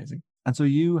 That's amazing. And so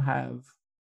you have,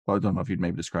 well, I don't know if you'd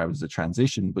maybe describe it as a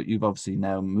transition, but you've obviously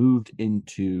now moved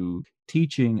into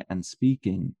teaching and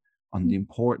speaking on the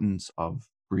importance of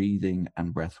breathing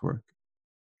and breath work.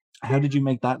 How did you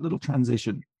make that little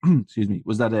transition? Excuse me.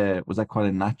 Was that quite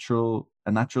a natural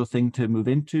thing to move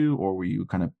into, or were you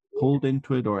kind of pulled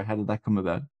into it, or how did that come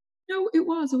about? No, it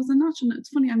was. It was a natural. It's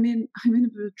funny. I'm in a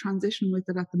bit of transition with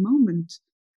it at the moment.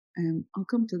 I'll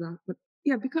come to that. But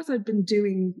yeah, because I've been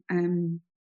doing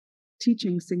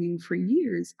teaching singing for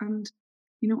years, and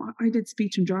I did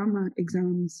speech and drama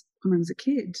exams when I was a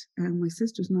kid, and my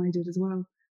sisters and I did as well,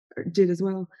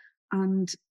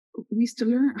 and we used to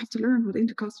have to learn what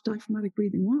intercostal diaphragmatic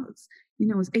breathing was.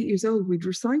 As 8 years old, we'd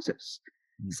recite it.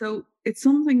 Mm. So it's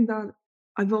something that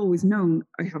I've always known.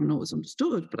 I haven't always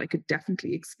understood, but I could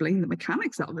definitely explain the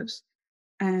mechanics of it.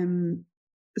 Um,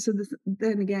 so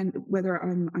then again, whether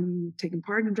I'm taking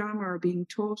part in drama or being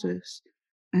taught it,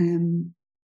 um,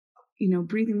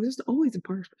 breathing was just always a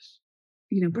part of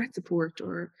it. Breath support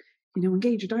or,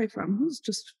 engage your diaphragm was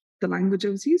just the language I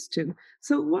was used to.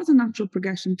 So it was a natural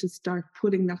progression to start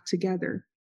putting that together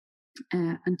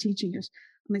and teaching it.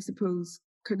 And I suppose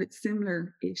kind of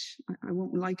similar-ish. I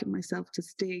won't liken myself to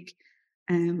Stig,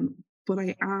 but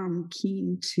I am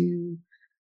keen to,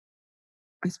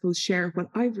 I suppose, share what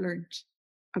I've learned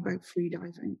about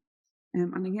freediving.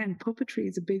 And again, puppetry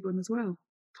is a big one as well.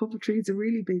 Puppetry is a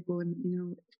really big one.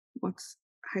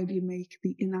 How do you make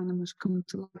the inanimate come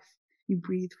to life? You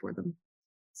breathe for them.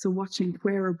 So watching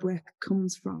where a breath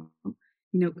comes from,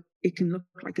 it can look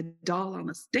like a doll on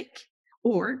a stick,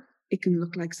 or it can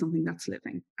look like something that's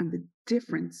living. And the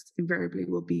difference invariably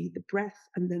will be the breath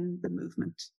and then the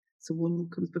movement. So one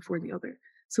comes before the other.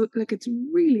 So it's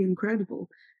really incredible.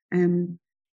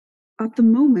 At the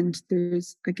moment,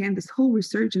 there's again this whole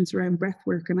resurgence around breath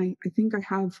work, and I think I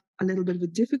have a little bit of a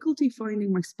difficulty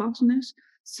finding my spot in it.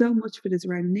 So much of it is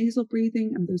around nasal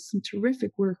breathing, and there's some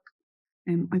terrific work.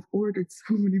 I've ordered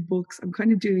so many books. I'm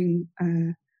kind of doing,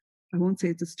 I won't say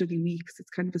it's a study week, because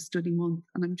it's kind of a study month,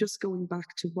 and I'm just going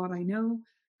back to what I know,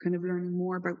 kind of learning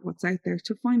more about what's out there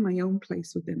to find my own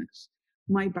place within it.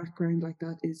 My background like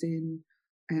that is in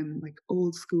like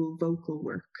old school vocal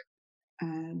work.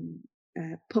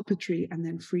 Puppetry, and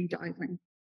then freediving.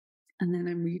 And then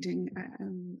I'm reading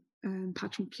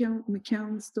Patrick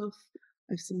McKeown's stuff.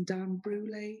 I have some Dan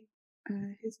Brule,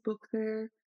 his book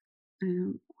there.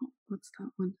 What's that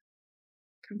one?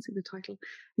 Can't see the title.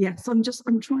 Yeah, so I'm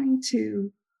trying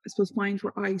to, I suppose, find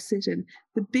where I sit in.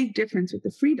 The big difference with the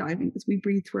freediving is we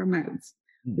breathe through our mouths,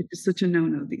 which is such a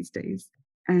no-no these days.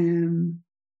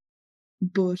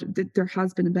 But there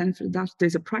has been a benefit of that.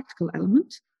 There's a practical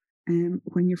element.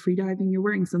 When you're freediving, you're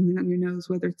wearing something on your nose,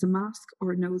 whether it's a mask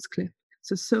or a nose clip.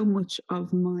 So much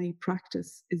of my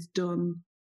practice is done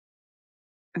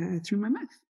through my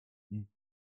mouth,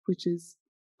 which is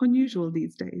unusual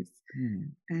these days.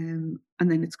 And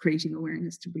then it's creating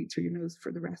awareness to breathe through your nose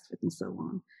for the rest of it, and so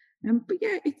on. But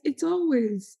yeah, it's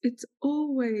always, I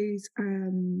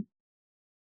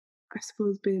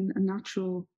suppose, been a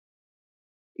natural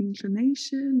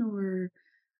inclination, or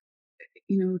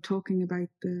talking about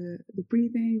the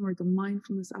breathing or the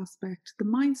mindfulness aspect. The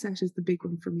mindset is the big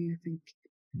one for me, I think.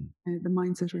 The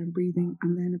mindset around breathing,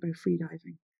 and then about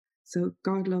freediving. So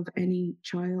God love any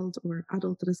child or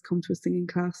adult that has come to a singing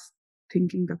class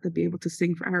thinking that they'll be able to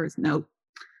sing for hours. No,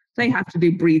 they have to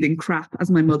do breathing crap, as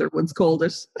my mother once called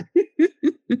it.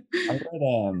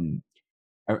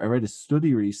 I read a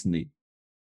study recently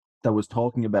that was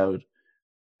talking about,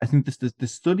 I think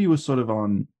this study was sort of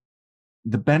on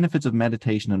the benefits of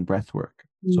meditation and breath work.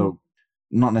 So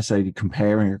not necessarily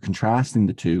comparing or contrasting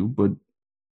the two, but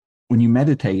when you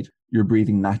meditate, your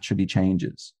breathing naturally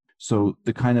changes. So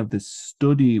the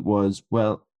study was,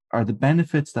 well, are the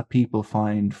benefits that people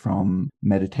find from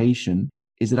meditation,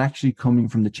 is it actually coming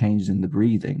from the changes in the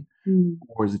breathing,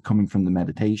 or is it coming from the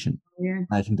meditation? Yeah.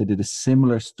 I think they did a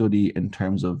similar study in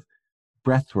terms of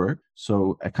breathwork.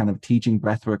 So a kind of teaching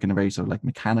breathwork in a very sort of like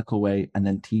mechanical way, and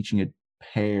then teaching it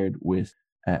paired with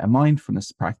a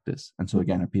mindfulness practice. And so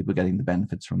again, are people getting the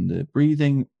benefits from the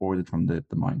breathing or from the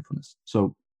mindfulness?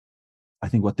 So I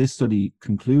think what this study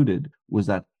concluded was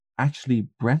that actually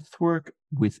breathwork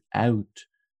without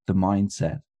the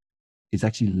mindset is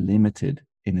actually limited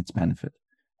in its benefit.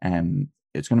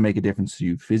 It's going to make a difference to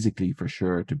you physically for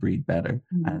sure to breathe better.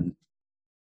 And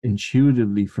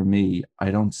intuitively for me, I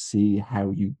don't see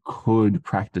how you could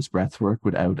practice breathwork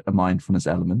without a mindfulness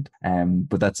element.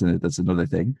 But that's another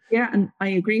thing. Yeah, and I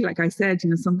agree. Like I said,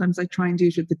 sometimes I try and do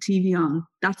it with the TV on.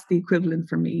 That's the equivalent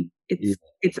for me.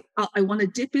 It's I want to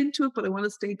dip into it, but I want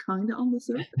to stay kind of on the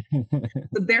surface.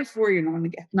 So therefore, you're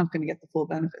not going to get the full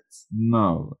benefits.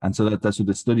 No, and so that's what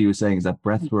the study was saying, is that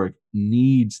breathwork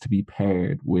needs to be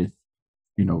paired with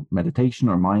meditation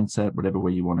or mindset, whatever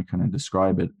way you want to kind of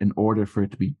describe it, in order for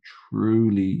it to be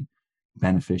truly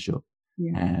beneficial.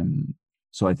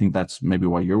 So I think that's maybe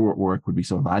why your work would be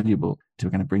so valuable, to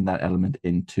kind of bring that element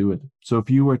into it. So if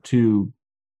you were to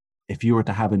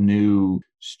have a new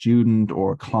student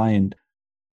or client,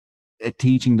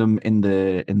 teaching them in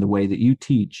the way that you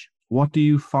teach, what do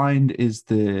you find is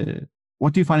the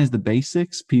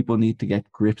basics people need to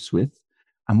get grips with?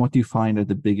 And what do you find are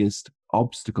the biggest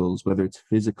obstacles, whether it's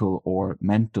physical or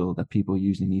mental, that people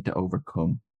usually need to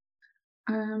overcome?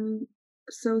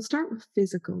 So start with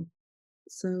physical.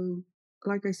 So,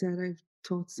 like I said, I've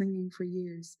taught singing for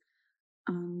years,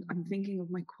 and I'm thinking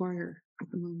of my choir at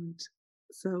the moment.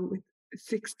 So with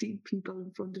 60 people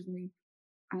in front of me,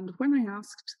 and when I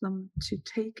asked them to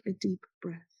take a deep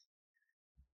breath,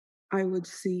 I would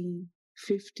see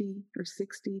 50 or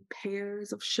 60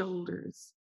 pairs of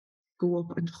shoulders go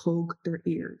up and hug their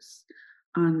ears,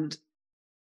 and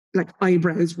like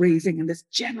eyebrows raising, and this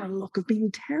general look of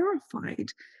being terrified.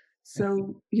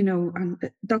 So, and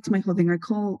that's my whole thing. I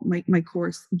call my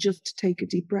course Just Take a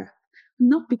Deep Breath.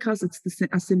 Not because it's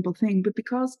a simple thing, but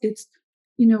because it's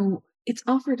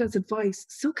offered as advice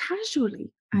so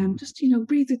casually. Just,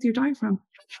 breathe with your diaphragm.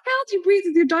 How do you breathe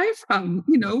with your diaphragm?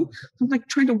 I'm like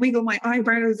trying to wiggle my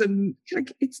eyebrows, and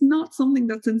like, it's not something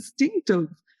that's instinctive.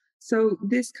 So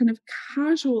this kind of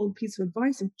casual piece of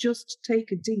advice of just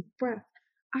take a deep breath,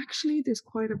 actually, there's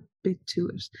quite a bit to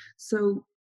it. So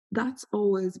that's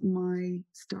always my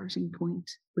starting point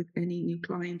with any new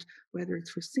client, whether it's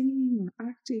for singing or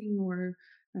acting or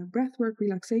breathwork,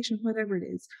 relaxation, whatever it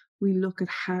is. We look at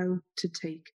how to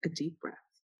take a deep breath.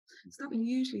 So that will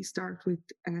usually start with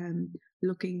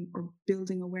looking or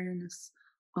building awareness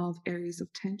of areas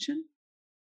of tension.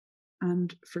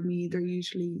 And for me, they're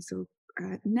usually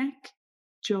neck,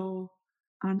 jaw,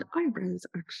 and eyebrows,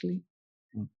 actually.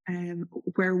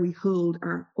 Where we hold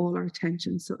all our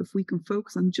attention. So if we can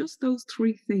focus on just those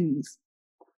three things,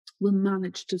 we'll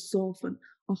manage to soften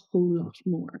a whole lot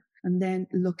more. And then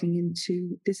looking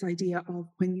into this idea of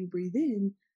when you breathe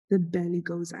in, the belly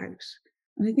goes out.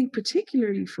 And I think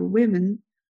particularly for women,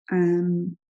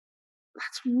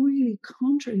 that's really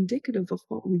contraindicative of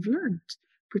what we've learned,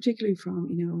 particularly from,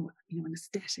 an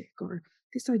aesthetic, or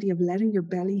this idea of letting your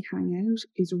belly hang out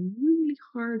is a really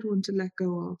hard one to let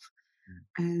go of.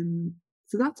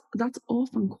 So that's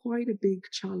often quite a big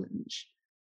challenge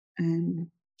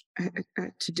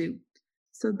to do.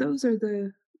 So those are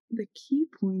the key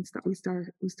points that we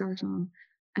start on.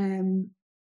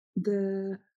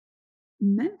 The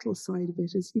mental side of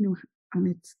it is,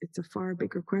 and it's a far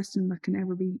bigger question that can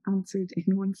never be answered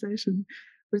in one session,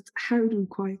 but it's how do we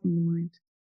quieten the mind?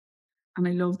 And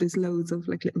I love there's loads of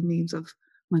like little memes of,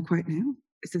 am I quiet now?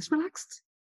 Is this relaxed?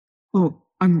 Oh,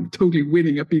 I'm totally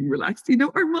winning at being relaxed.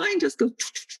 Our mind just goes.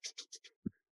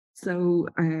 So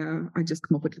I just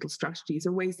come up with little strategies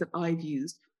or ways that I've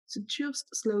used to just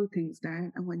slow things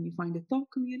down. And when you find a thought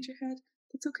coming into your head,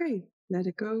 that's okay. Let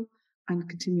it go and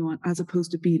continue on, as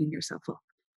opposed to beating yourself up.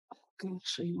 Oh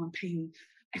gosh, I'm paying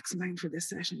X amount for this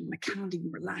session and I can't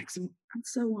even relax, and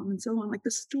so on and so on. Like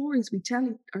the stories we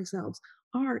tell ourselves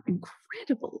are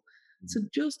incredible. So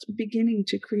just beginning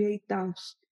to create that,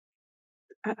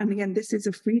 and again, this is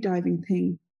a freediving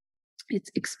thing.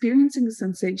 It's experiencing the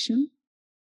sensation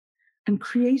and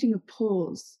creating a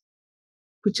pause,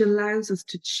 which allows us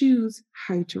to choose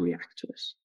how to react to it,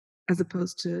 as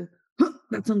opposed to, huh,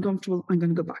 that's uncomfortable, I'm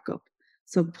going to go back up.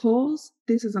 So pause,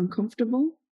 this is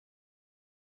uncomfortable.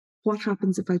 What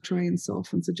happens if I try and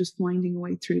soften? So just finding a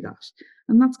way through that.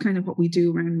 And that's kind of what we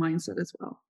do around mindset as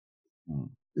well.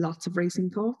 Lots of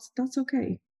racing thoughts, that's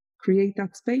okay. Create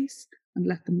that space and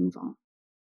let them move on.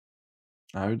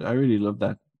 I really love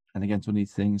that. And again, it's one of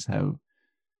these things, how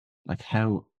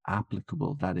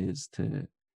applicable that is to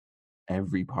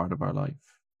every part of our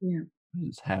life. Yeah.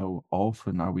 Is how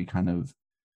often are we kind of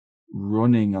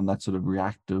running on that sort of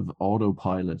reactive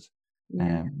autopilot,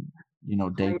 Yeah.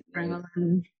 Day to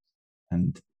day.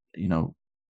 And,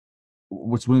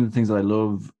 what's one of the things that I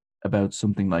love about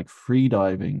something like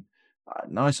freediving,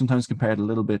 now I sometimes compare it a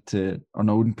little bit to, or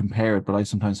no, I wouldn't compare it, but I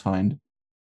sometimes find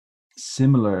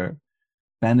similar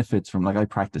benefits from, like, I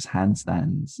practice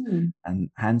handstands, and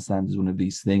handstands is one of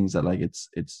these things that, like, it's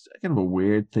kind of a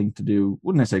weird thing to do.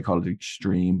 Wouldn't necessarily call it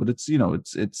extreme, but it's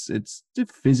it's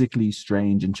physically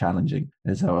strange and challenging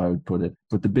is how I would put it.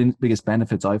 But the biggest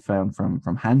benefits I found from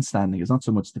handstanding is not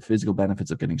so much the physical benefits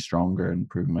of getting stronger and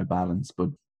improving my balance, but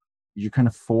you're kind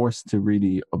of forced to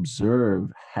really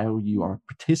observe how you are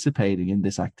participating in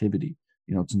this activity.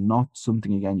 It's not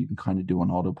something, again, you can kind of do on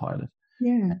autopilot.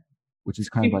 Yeah. Which is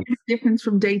kind of like difference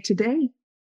from day to day.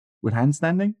 With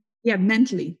handstanding? Yeah,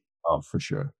 mentally. Oh, for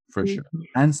sure.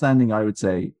 Handstanding, I would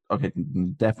say, okay,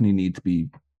 definitely need to be,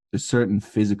 there's certain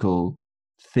physical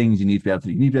things you need to be able to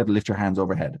do. You need to be able to lift your hands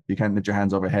overhead. If you can't lift your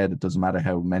hands overhead, it doesn't matter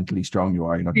how mentally strong you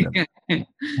are, you're not going to be able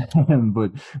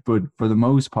to. But for the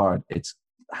most part, it's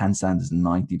handstand is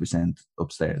 90%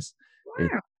 upstairs. Wow.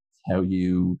 It's how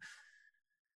you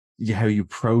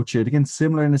approach it. Again,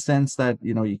 similar in the sense that,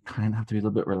 you kind of have to be a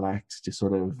little bit relaxed, just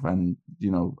sort of, and,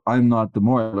 the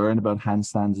more I learn about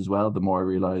handstands as well, the more I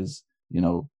realize, I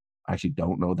actually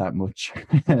don't know that much,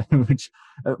 which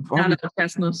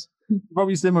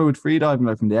probably similar with freediving.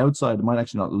 Like, from the outside, it might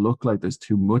actually not look like there's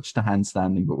too much to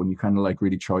handstanding, but when you kind of like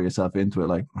really throw yourself into it,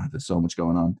 like, oh, there's so much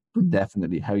going on. But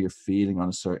definitely how you're feeling on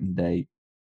a certain day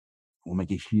will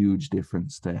make a huge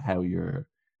difference to how you're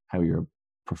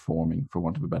performing, for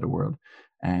want of a better word.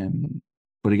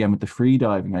 But again, with the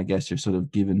freediving, I guess you're sort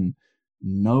of given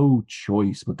no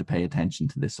choice but to pay attention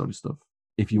to this sort of stuff.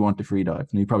 If you want to freedive,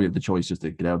 and you probably have the choice just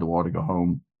to get out of the water, go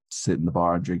home, sit in the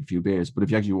bar and drink a few beers. But if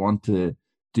you actually want to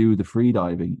do the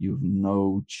freediving, you have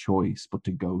no choice but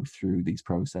to go through these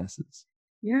processes.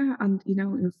 Yeah, and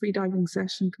a freediving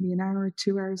session can be an hour,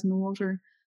 2 hours in the water,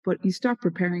 but you start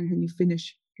preparing when you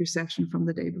finish your session from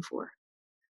the day before.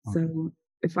 Okay. So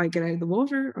if I get out of the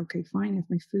water, okay, fine, I have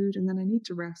my food, and then I need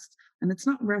to rest. And it's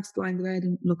not rest lying in bed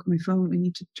and look at my phone. I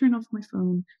need to turn off my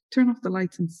phone, turn off the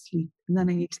lights and sleep. And then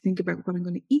I need to think about what I'm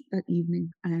going to eat that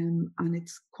evening. And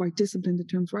it's quite disciplined in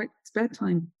terms, right, it's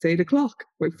bedtime, it's 8 o'clock.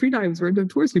 Well, freedives were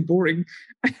notoriously boring.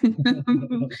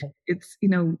 It's,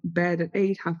 bed at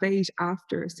 8, half 8,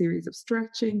 after a series of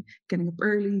stretching, getting up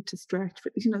early to stretch.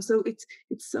 So it's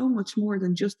so much more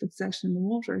than just the session in the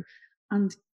water.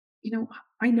 And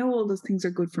I know all those things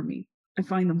are good for me. I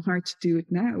find them hard to do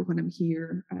it now when I'm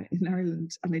here in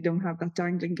Ireland and I don't have that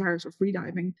dangling carrot of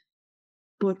freediving.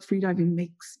 But freediving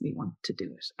makes me want to do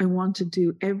it. I want to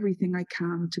do everything I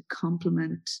can to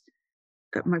complement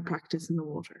my practice in the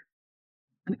water.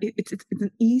 And it's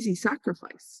an easy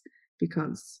sacrifice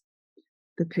because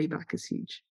the payback is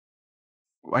huge.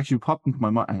 Actually popped into my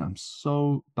mind, and I'm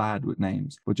so bad with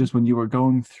names, but just when you were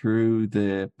going through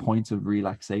the points of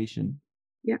relaxation,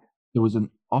 yeah, there was an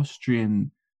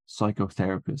Austrian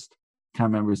psychotherapist,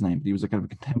 can't remember his name, but he was a kind of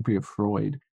a contemporary of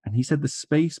Freud, and he said the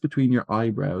space between your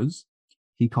eyebrows,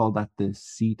 he called that the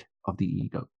seat of the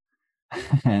ego.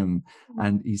 And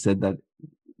he said that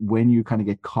when you kind of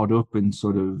get caught up in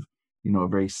sort of, a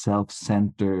very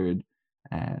self-centered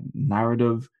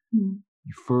narrative, you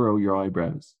furrow your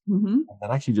eyebrows. And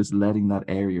that actually just letting that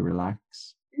area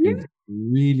relax is a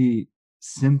really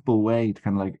simple way to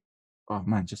kind of like, oh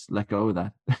man, just let go of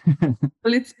that.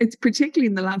 Well, it's particularly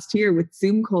in the last year with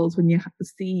Zoom calls when you have to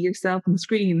see yourself on the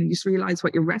screen and you just realize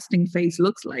what your resting face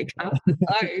looks like at the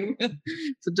time.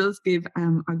 So it does give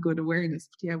a good awareness.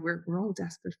 But yeah, we're all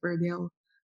desperate for the old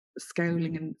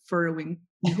scowling and furrowing.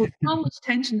 We hold so much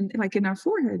tension in our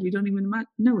forehead, we don't even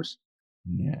know it.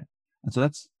 Yeah. And so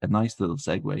that's a nice little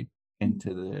segue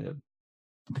into the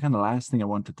kind of last thing I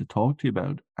wanted to talk to you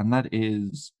about. And that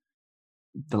is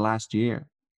the last year,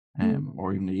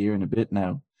 or even a year and a bit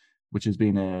now, which has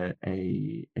been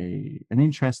an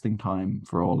interesting time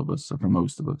for all of us, or for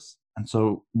most of us. And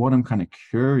so what I'm kind of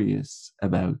curious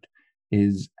about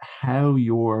is how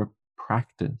your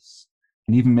practice,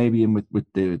 and even maybe in with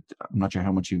the, I'm not sure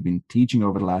how much you've been teaching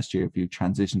over the last year, if you've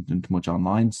transitioned into much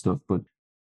online stuff, but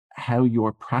how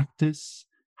your practice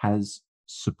has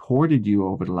supported you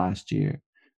over the last year,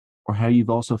 or how you've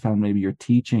also found maybe your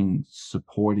teaching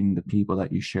supporting the people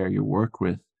that you share your work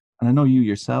with. And I know you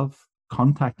yourself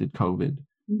contacted COVID,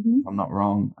 if I'm not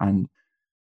wrong. And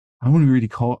I want to be really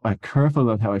careful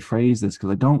about how I phrase this, because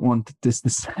I don't want this to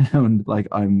sound like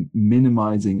I'm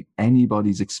minimizing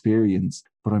anybody's experience.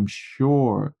 But I'm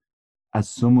sure, as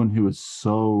someone who is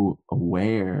so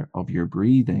aware of your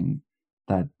breathing,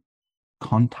 that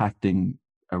contacting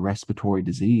a respiratory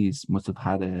disease must have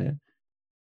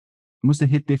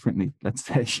hit differently, let's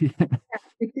say.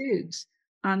 It did.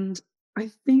 And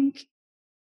I think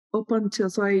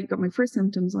so I got my first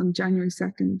symptoms on January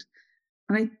 2nd.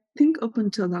 And I think up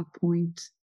until that point,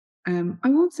 I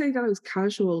won't say that I was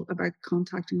casual about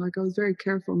contacting, like I was very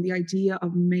careful. And the idea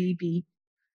of maybe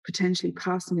potentially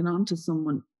passing it on to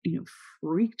someone,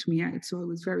 freaked me out. So I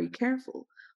was very careful.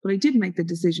 But I did make the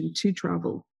decision to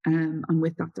travel. And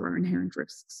with that, there are inherent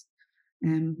risks.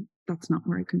 That's not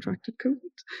where I contracted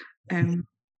COVID.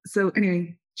 So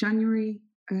anyway, January,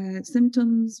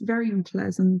 symptoms, very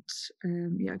unpleasant.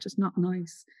 Just not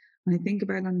nice. And I think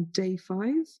about on day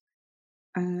 5,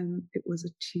 it was a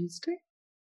Tuesday,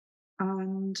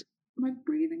 and my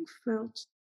breathing felt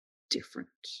different.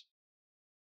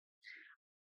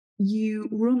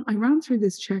 I ran through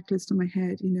this checklist in my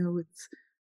head. It's,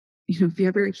 if you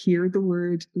ever hear the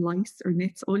word lice or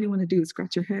nits, all you want to do is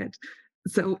scratch your head.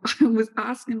 So I was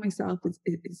asking myself, is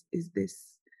this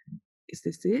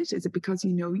it? Is it because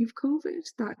you've COVID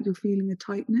that you're feeling a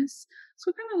tightness?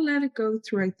 So I kind of let it go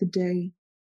throughout the day.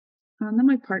 And then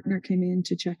my partner came in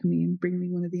to check me and bring me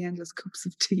one of the endless cups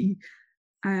of tea.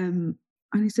 And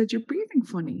he said, "You're breathing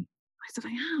funny." I said, "I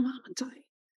am, haven't I?"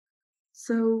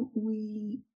 So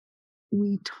we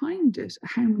timed it,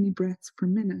 how many breaths per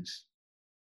minute.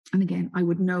 And again, I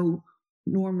would know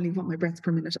normally what my breaths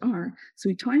per minute are. So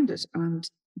we timed it, and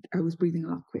I was breathing a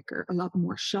lot quicker, a lot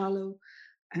more shallow,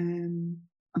 and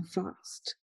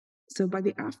fast. So by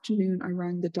the afternoon, I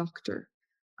rang the doctor,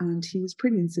 and he was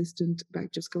pretty insistent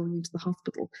about just going into the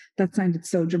hospital. That sounded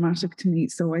so dramatic to me.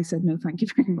 So I said, "No, thank you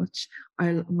very much.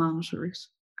 I'll monitor it."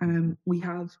 We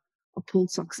have a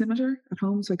pulse oximeter at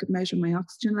home, so I could measure my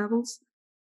oxygen levels.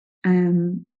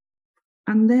 And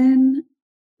then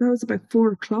that was about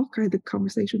 4:00. I had a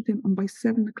conversation with him, and by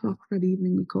 7:00 that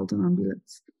evening, we called an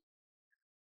ambulance.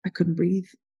 I couldn't breathe.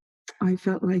 I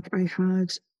felt like I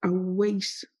had a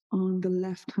weight on the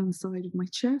left-hand side of my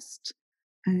chest.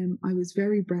 I was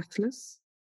very breathless.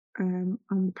 And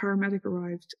the paramedic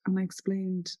arrived, and I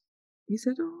explained. He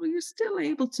said, "Oh, you're still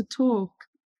able to talk."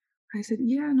 I said,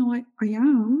 "Yeah, no, I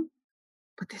am,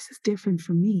 but this is different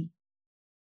for me."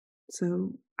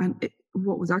 So,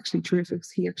 what was actually terrific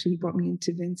is he actually brought me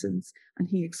into Vincent's, and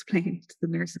he explained to the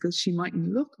nurse, because she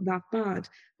mightn't look that bad.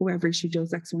 However, she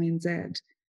does X, Y, and Z.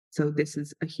 So this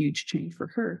is a huge change for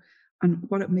her. And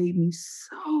what it made me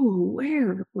so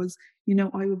aware was,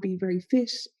 I would be very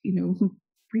fit,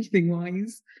 breathing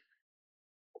wise.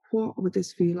 What would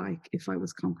this feel like if I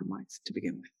was compromised to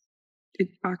begin with?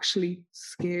 It actually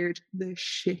scared the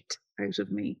shit out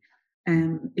of me.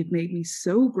 And it made me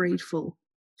so grateful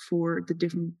for the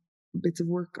different bits of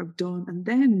work I've done. And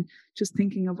then just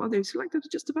thinking of others who like that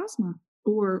just have asthma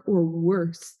or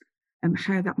worse, and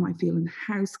how that might feel and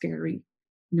how scary.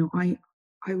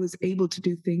 I was able to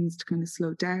do things to kind of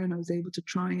slow down. I was able to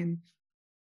try and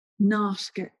not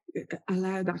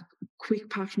allow that quick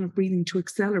pattern of breathing to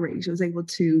accelerate. I was able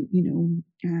to,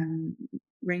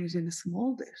 rein it in a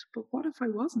small bit. But what if I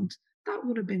wasn't? That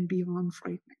would have been beyond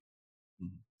frightening.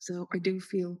 So I do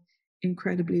feel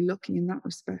incredibly lucky in that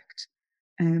respect.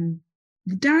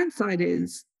 The downside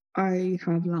is I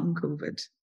have long COVID,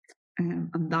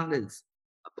 and that is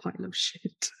a pile of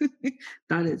shit.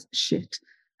 That is shit.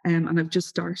 And I've just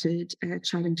started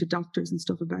chatting to doctors and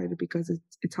stuff about it, because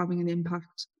it's having an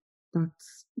impact.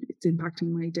 It's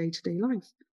impacting my day-to-day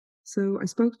life. So I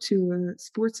spoke to a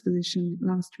sports physician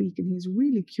last week, and he was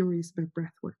really curious about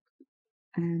breathwork.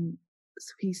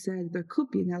 So he said there could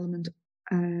be an element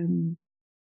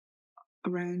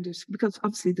around it, because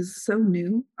obviously this is so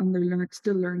new, and they're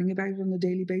still learning about it on a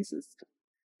daily basis.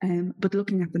 But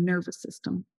looking at the nervous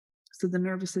system, so the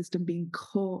nervous system being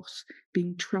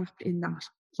trapped in that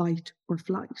fight or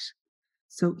flight.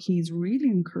 So he's really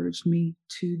encouraged me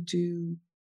to do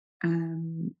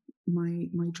my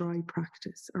dry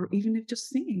practice, or even if just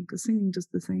singing, because singing does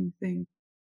the same thing,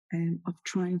 of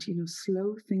trying to,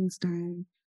 slow things down,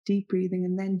 deep breathing,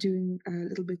 and then doing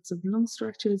little bits of lung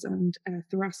stretches and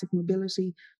thoracic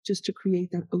mobility, just to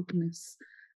create that openness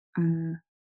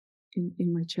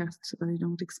in my chest, so that I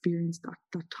don't experience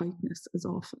that tightness as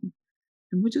often.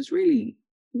 And which is really,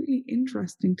 really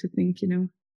interesting to think,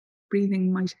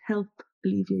 breathing might help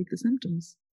alleviate the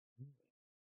symptoms.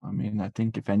 I mean, I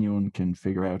think if anyone can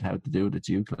figure out how to do it, it's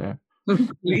you, Claire.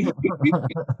 Hopefully.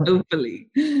 Hopefully.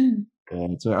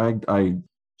 So I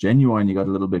genuinely got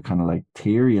a little bit kind of like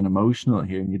teary and emotional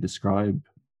hearing you describe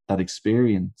that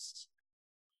experience,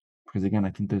 because again,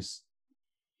 I think there's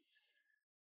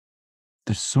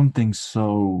something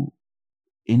so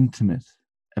intimate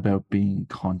about being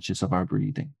conscious of our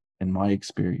breathing. In my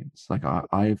experience, like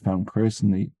I have found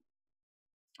personally,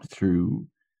 through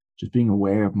just being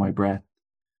aware of my breath,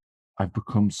 I've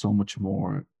become so much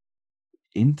more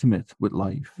intimate with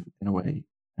life in a way,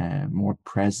 more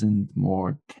present,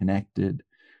 more connected,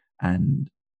 and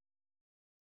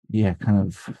yeah, kind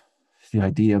of the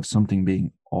idea of something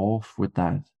being off with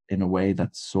that in a way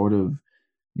that's sort of,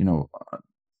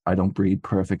 I don't breathe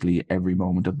perfectly every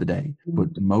moment of the day,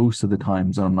 but most of the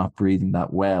times I'm not breathing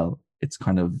that well, it's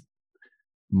kind of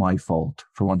my fault,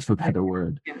 for want of a better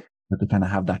word, but to kind of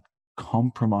have that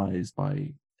compromised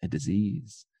by a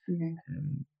disease. Yeah.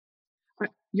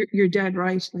 You're dead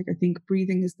right. Like, I think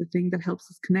breathing is the thing that helps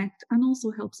us connect and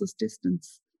also helps us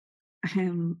distance.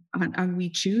 And we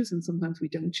choose, and sometimes we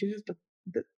don't choose, but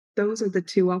those are the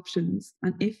two options.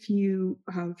 And if you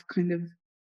have kind of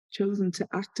chosen to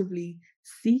actively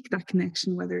seek that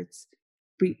connection, whether it's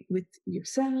with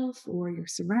yourself or your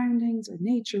surroundings or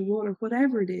nature, water,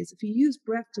 whatever it is, if you use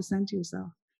breath to center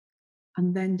yourself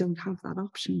and then don't have that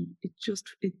option, it just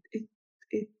it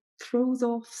throws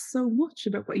off so much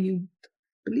about what you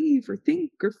believe or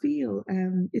think or feel.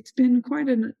 It's been quite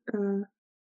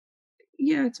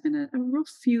it's been a rough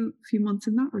few months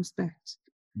in that respect.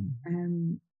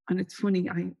 And it's funny,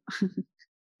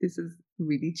 this is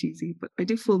really cheesy, but I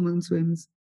do full moon swims,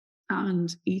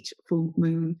 and each full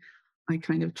moon I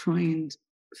kind of try and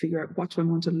figure out what do I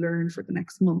want to learn for the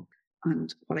next month.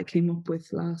 And what I came up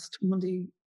with last Monday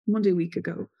a week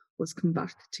ago was come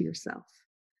back to yourself.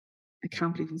 I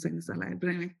can't believe I'm saying this out loud, but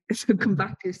anyway, so come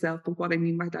back to yourself. But what I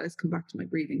mean by that is come back to my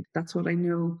breathing. That's what I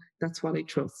know. That's what I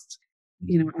trust.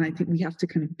 And I think we have to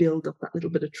kind of build up that little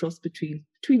bit of trust between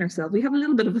ourselves. We have a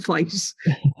little bit of a fight,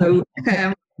 so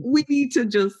we need to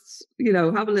just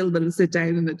have a little bit of a sit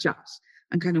down and a chat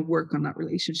and kind of work on that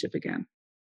relationship again.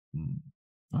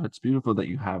 Well, it's beautiful that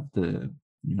you have the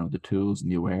the tools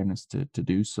and the awareness to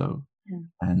do so. Yeah.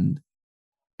 And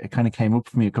it kind of came up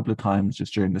for me a couple of times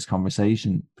just during this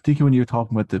conversation, particularly when you were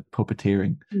talking about the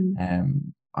puppeteering.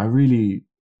 I really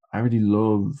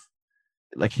love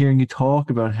like hearing you talk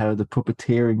about how the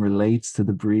puppeteering relates to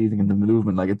the breathing and the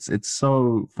movement. Like it's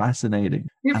so fascinating.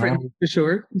 Different, for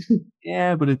sure.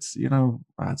 Yeah, but it's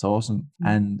that's awesome.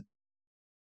 And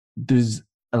there's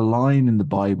a line in the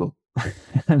Bible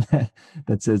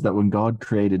that says that when God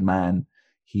created man,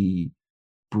 he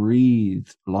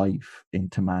breathed life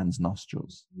into man's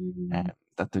nostrils.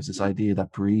 That there's this idea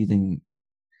that breathing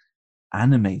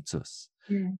animates us.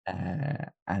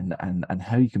 And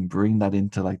how you can bring that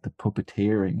into like the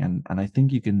puppeteering, and I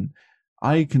think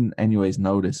I can anyways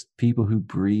notice people who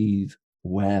breathe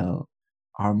well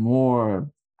are more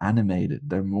animated,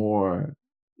 they're more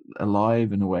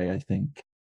alive in a way. I think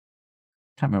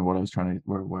can't remember what I was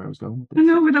where I was going with this. I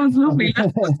know, but that was lovely.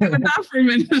 Let's do that for a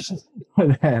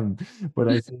minute. But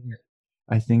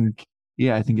I think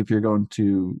if you're going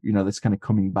to that's kind of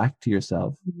coming back to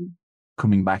yourself,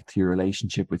 coming back to your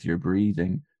relationship with your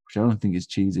breathing, which I don't think is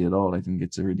cheesy at all. I think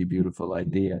it's a really beautiful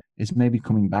idea. It's maybe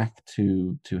coming back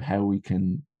to how we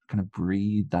can kind of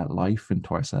breathe that life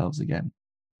into ourselves again.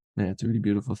 Yeah, it's a really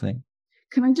beautiful thing.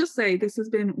 Can I just say, this has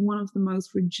been one of the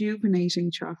most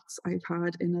rejuvenating chats I've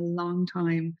had in a long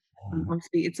time. And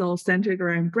obviously it's all centered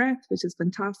around breath, which is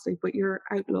fantastic, but your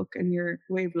outlook and your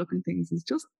way of looking at things is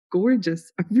just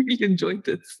gorgeous. I really enjoyed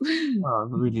this. Oh,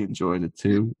 I've really enjoyed it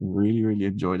too. Really, really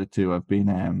enjoyed it too. I've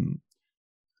been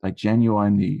like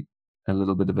genuinely a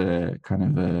little bit of a kind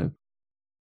of a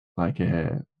like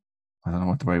a I don't know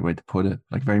what the right way to put it,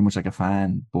 like very much like a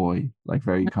fan boy, like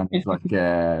very kind of like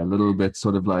a little bit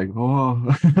sort of like,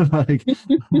 oh, like,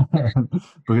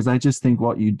 because I just think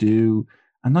what you do,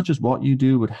 and not just what you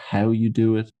do, but how you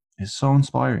do it, is so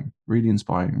inspiring, really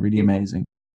amazing.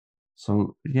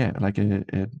 So yeah, like I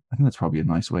think that's probably a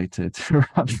nice way to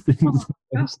wrap things.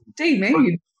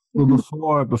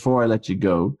 Well, before I let you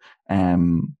go,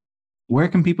 Where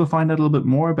can people find out a little bit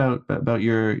more about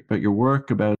your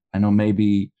work? I know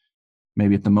maybe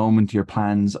at the moment your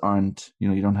plans aren't,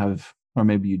 you don't have, or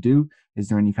maybe you do. Is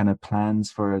there any kind of plans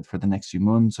for the next few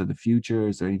months or the future?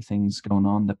 Is there any things going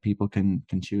on that people can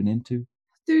tune into?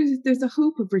 There's a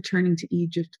hope of returning to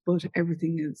Egypt, but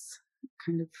everything is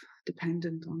kind of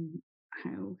dependent on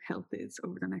how health is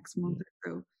over the next month or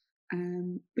so.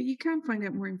 But you can find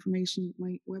out more information.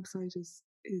 My website is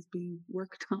being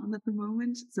worked on at the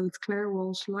moment, so it's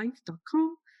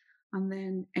clairewalshlife.com. And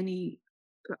then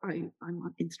I'm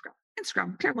on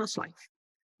Instagram, Claire Walsh Life.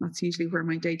 That's usually where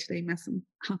my day-to-day messing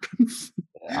happens.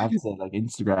 I have to say, like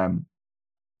Instagram,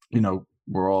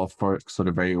 we're all sort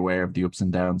of very aware of the ups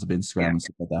and downs of Instagram and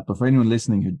stuff like that. But for anyone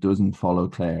listening who doesn't follow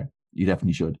Claire, you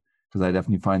definitely should, because I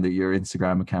definitely find that your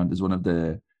Instagram account is one of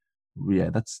the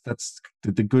that's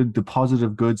the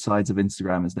positive good sides of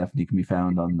Instagram is definitely can be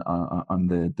found on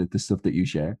the stuff that you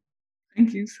share.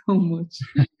 Thank you so much.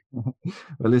 Well,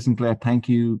 listen, Claire, thank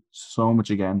you so much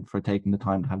again for taking the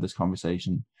time to have this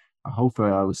conversation.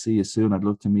 Hopefully I will see you soon. I'd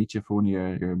love to meet you for one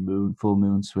of your full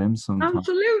moon swims sometime.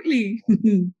 Absolutely.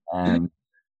 And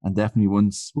definitely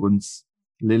once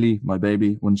Lily, my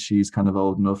baby, once she's kind of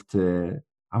old enough to,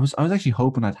 I was actually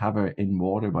hoping I'd have her in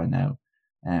water by now.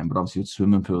 But obviously with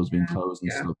swimming pools being closed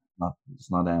and stuff, it's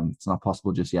not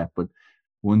possible just yet. But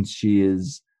once she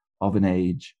is of an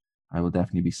age, I will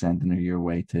definitely be sending her your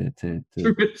way to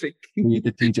Terrific. You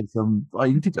to teach her you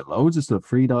can teach her loads of stuff: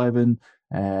 freediving,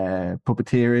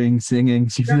 puppeteering, singing.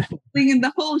 Singing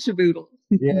the whole shaboodle.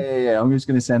 Yeah. I'm just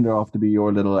going to send her off to be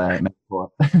your little mentor.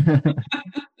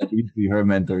 You'd be her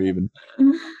mentor even.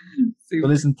 So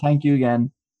listen, thank you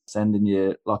again. Sending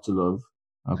you lots of love.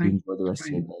 I hope you enjoy the rest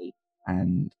of your day.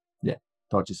 And yeah,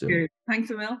 talk to you soon. Good.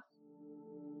 Thanks, Emil.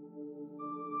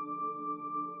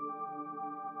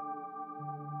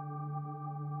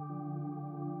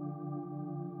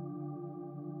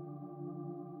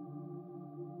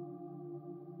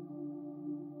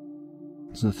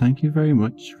 So thank you very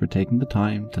much for taking the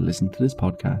time to listen to this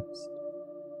podcast.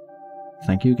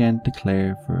 Thank you again to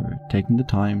Claire for taking the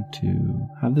time to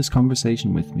have this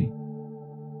conversation with me.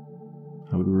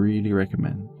 I would really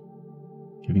recommend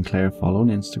giving Claire a follow on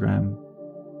Instagram,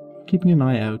 keeping an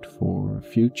eye out for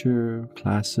future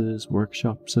classes,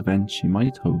 workshops, events she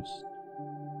might host.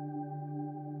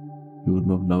 You would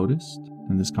have noticed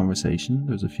in this conversation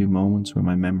there's a few moments where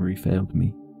my memory failed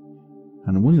me.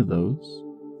 And in one of those,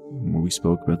 where we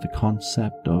spoke about the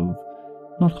concept of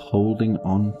not holding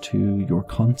on to your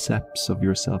concepts of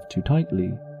yourself too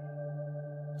tightly,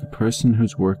 the person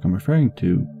whose work I'm referring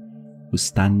to was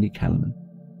Stanley Kellerman.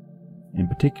 In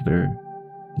particular,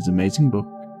 his amazing book,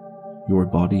 Your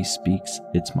Body Speaks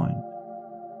Its Mind.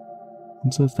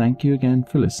 And so thank you again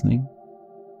for listening,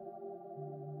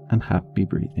 and happy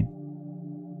breathing.